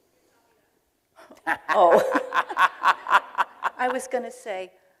 Oh. I was going to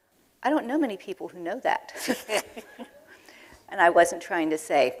say, I don't know many people who know that. And I wasn't trying to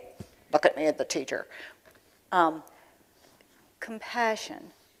say, look at me as the teacher.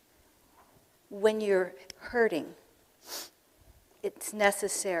 Compassion. When you're hurting, it's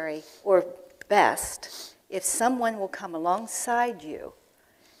necessary or best if someone will come alongside you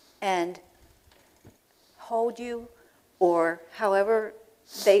and hold you, or however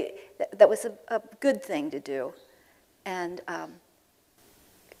that was a good thing to do. And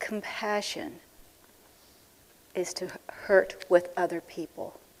compassion is to hurt with other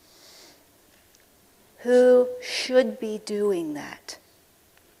people. Who should be doing that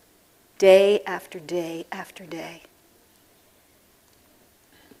day after day after day?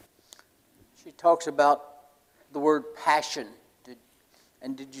 She talks about the word passion.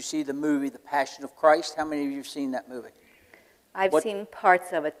 Did you see the movie, The Passion of Christ? How many of you have seen that movie? I've seen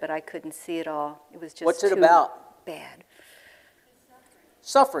parts of it, but I couldn't see it all. It was just What's it too about? bad.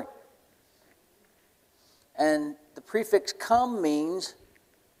 Suffering. And the prefix come means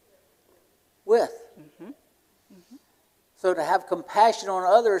with. So to have compassion on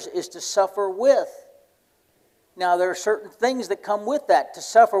others is to suffer with. Now, there are certain things that come with that. To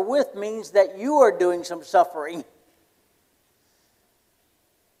suffer with means that you are doing some suffering.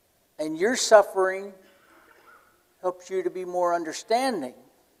 And your suffering helps you to be more understanding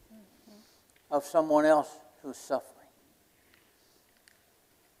of someone else who's suffering.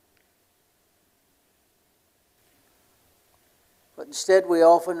 But instead, we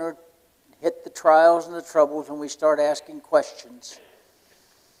often hit the trials and the troubles and we start asking questions.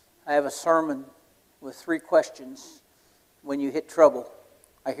 I have a sermon with 3 questions when you hit trouble.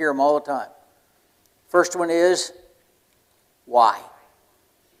 I hear them all the time. First one is, why?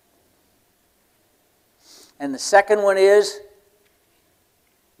 And the second one is,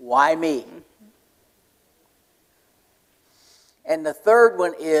 why me? And the third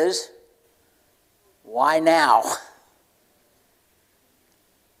one is, why now?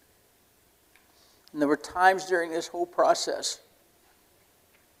 And there were times during this whole process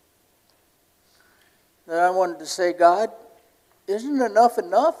that I wanted to say, God, isn't enough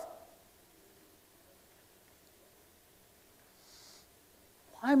enough?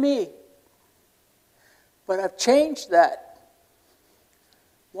 Why me? But I've changed that.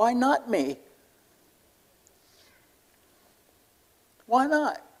 Why not me? Why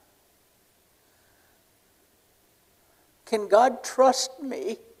not? Can God trust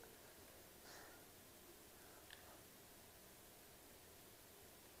me?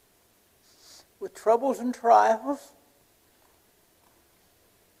 With troubles and trials?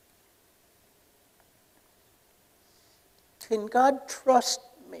 Can God trust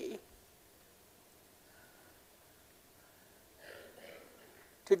me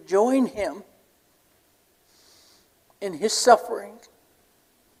to join Him in His suffering?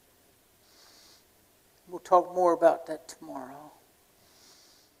 We'll talk more about that tomorrow.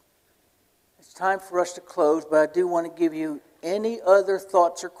 It's time for us to close, but I do want to give you any other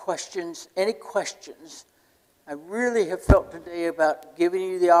thoughts or questions, any questions. I really have felt today about giving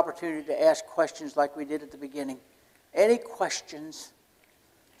you the opportunity to ask questions like we did at the beginning. Any questions?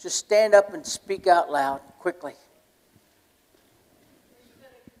 Just stand up and speak out loud quickly.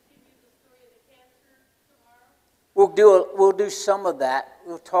 We'll do some of that.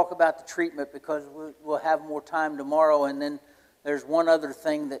 We'll talk about the treatment because we'll have more time tomorrow. And then there's one other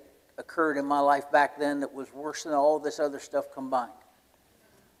thing that occurred in my life back then that was worse than all this other stuff combined.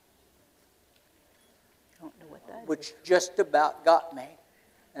 I don't know what that is. Which just about got me.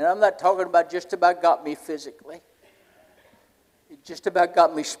 And I'm not talking about just about got me physically. It just about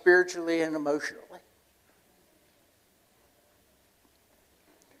got me spiritually and emotionally.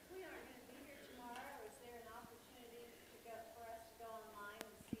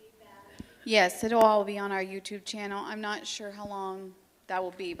 Yes, it'll all be on our YouTube channel. I'm not sure how long that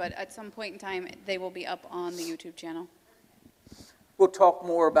will be, but at some point in time, they will be up on the YouTube channel. We'll talk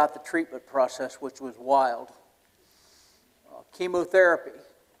more about the treatment process, which was wild. Chemotherapy.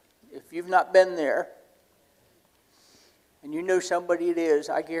 If you've not been there, and you know somebody it is,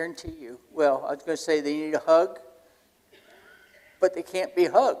 I guarantee you. Well, I was going to say they need a hug, but they can't be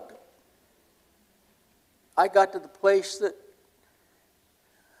hugged. I got to the place that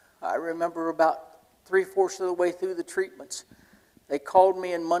I remember about 3/4 of the way through the treatments. They called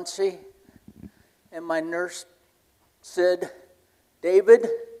me in Muncie, and my nurse said, David,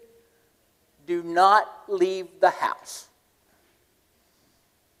 do not leave the house.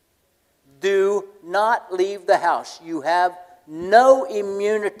 Do not leave the house. You have no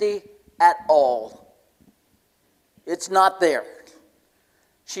immunity at all. It's not there.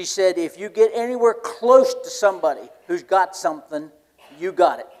 She said, if you get anywhere close to somebody who's got something, you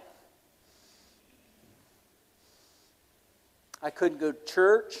got it. I couldn't go to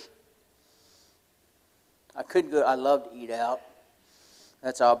church. I love to eat out.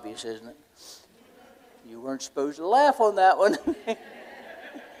 That's obvious, isn't it? You weren't supposed to laugh on that one.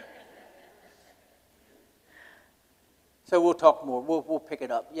 So we'll talk more. We'll pick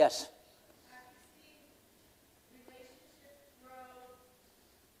it up. Yes?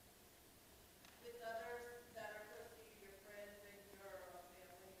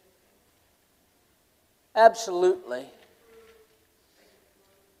 Absolutely.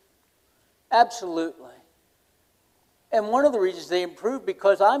 Absolutely. And one of the reasons they improve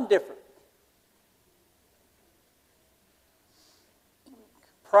because I'm different.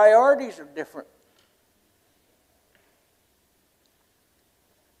 Priorities are different.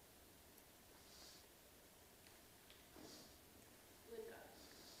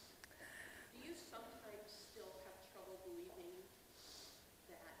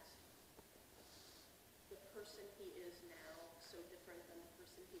 so different than the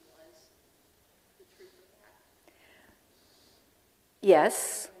person he was, the truth of that.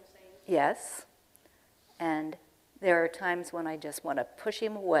 Yes, yes. And there are times when I just want to push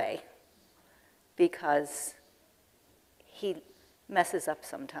him away because he messes up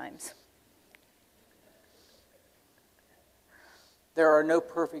sometimes. There are no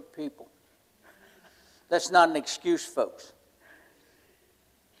perfect people. That's not an excuse, folks.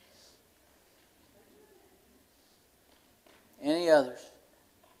 Any others?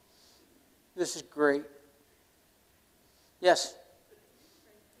 This is great. Yes?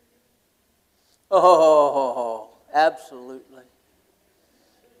 Oh, absolutely.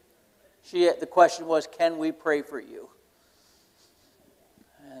 The question was, can we pray for you?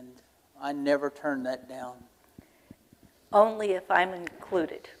 And I never turned that down. Only if I'm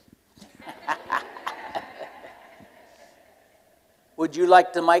included. Would you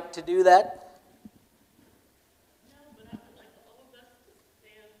like the mic to do that? No, but I would like all of us to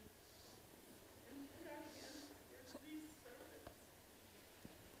stand and put our hands for these servants.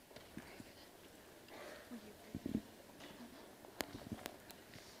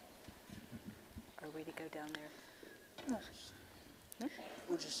 Are we to go down there?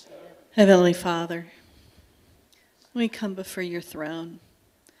 We'll just Heavenly Father, we come before your throne,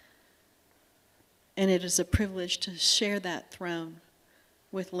 and it is a privilege to share that throne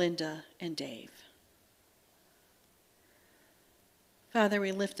with Linda and Dave. Father,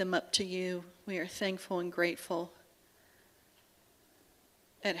 we lift them up to you. We are thankful and grateful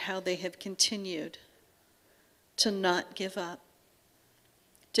at how they have continued to not give up,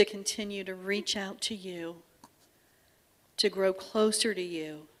 to continue to reach out to you, to grow closer to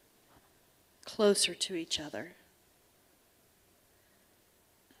you, closer to each other.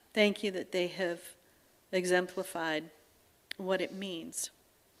 Thank you that they have exemplified what it means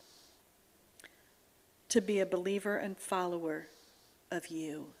to be a believer and follower of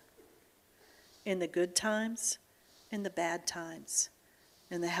you in the good times, in the bad times,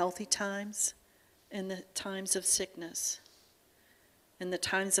 in the healthy times, in the times of sickness, in the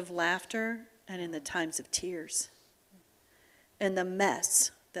times of laughter, and in the times of tears, in the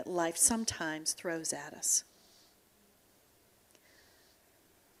mess that life sometimes throws at us.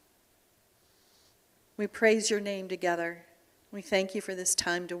 We praise your name together. We thank you for this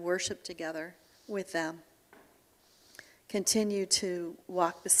time to worship together with them. Continue to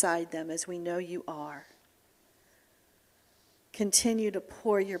walk beside them as we know you are. Continue to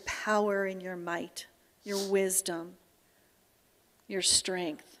pour your power and your might, your wisdom, your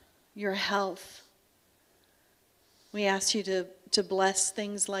strength, your health. We ask you to bless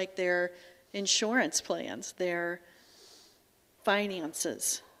things like their insurance plans, their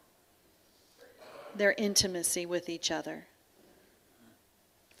finances, their intimacy with each other,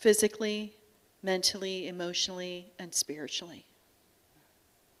 physically, mentally, emotionally, and spiritually.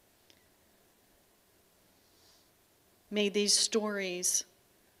 May these stories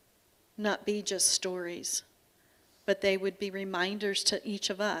not be just stories, but they would be reminders to each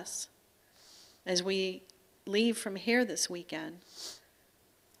of us as we leave from here this weekend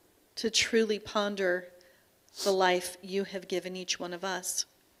to truly ponder the life you have given each one of us,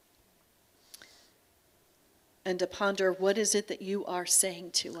 and to ponder what is it that you are saying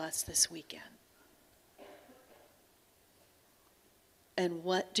to us this weekend. And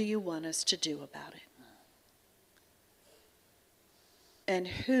what do you want us to do about it? And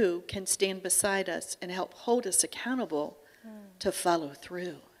who can stand beside us and help hold us accountable to follow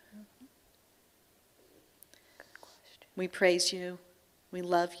through? We praise you, we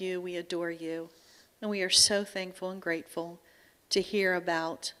love you, we adore you, and we are so thankful and grateful to hear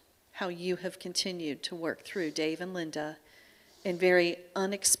about how you have continued to work through Dave and Linda in very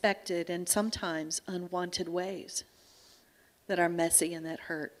unexpected and sometimes unwanted ways that are messy and that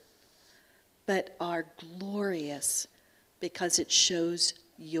hurt, but are glorious because it shows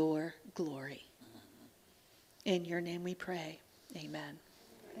your glory. In your name we pray. Amen.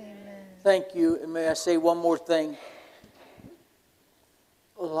 Amen. thank you. And may I say one more thing?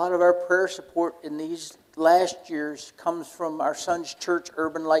 A lot of our prayer support in these last years comes from our son's church,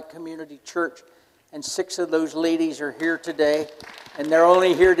 Urban Light Community Church, and 6 of those ladies are here today, and they're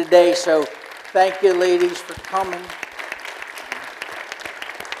only here today, so thank you, ladies, for coming.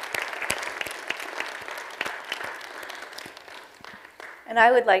 And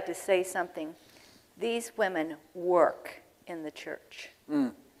I would like to say something. These women work in the church,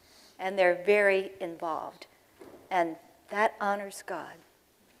 and they're very involved, and that honors God.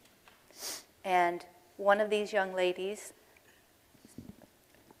 And one of these young ladies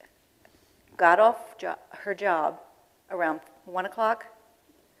got off her job around 1 o'clock.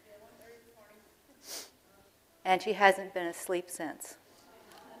 and she hasn't been asleep since.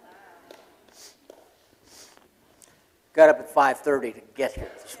 Got up at 5:30 to get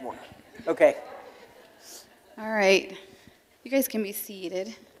here this morning. Okay. All right. You guys can be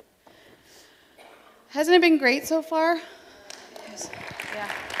seated. Hasn't it been great so far?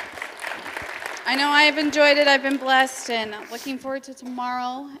 Yeah. I know I have enjoyed it. I've been blessed, and looking forward to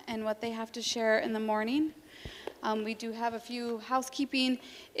tomorrow and what they have to share in the morning. We do have a few housekeeping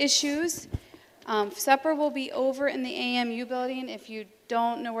issues. Supper will be over in the AMU building. If you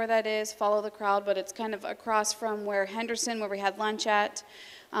don't know where that is, follow the crowd, but it's kind of across from where Henderson, where we had lunch at.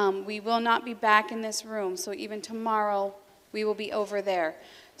 We will not be back in this room, so even tomorrow we will be over there.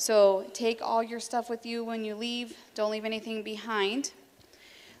 So take all your stuff with you when you leave. Don't leave anything behind.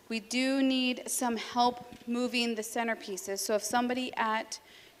 We do need some help moving the centerpieces. So if somebody at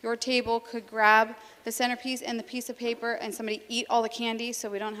your table could grab the centerpiece and the piece of paper, and somebody eat all the candy so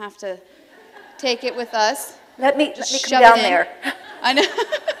we don't have to take it with us. Let me Just come shove down it in. there. I know.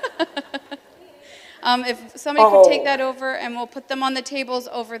 If somebody could take that over, and we'll put them on the tables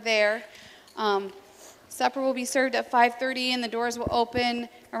over there. Supper will be served at 5:30, and the doors will open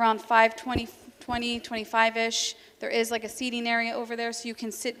around 5:20, 25-ish. There is like a seating area over there, so you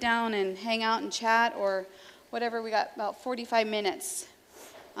can sit down and hang out and chat or whatever. We got about 45 minutes.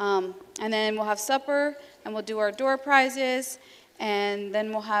 And then we'll have supper, and we'll do our door prizes, and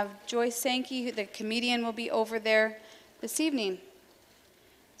then we'll have Joyce Sankey, the comedian, will be over there this evening.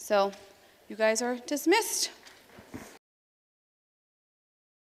 So you guys are dismissed.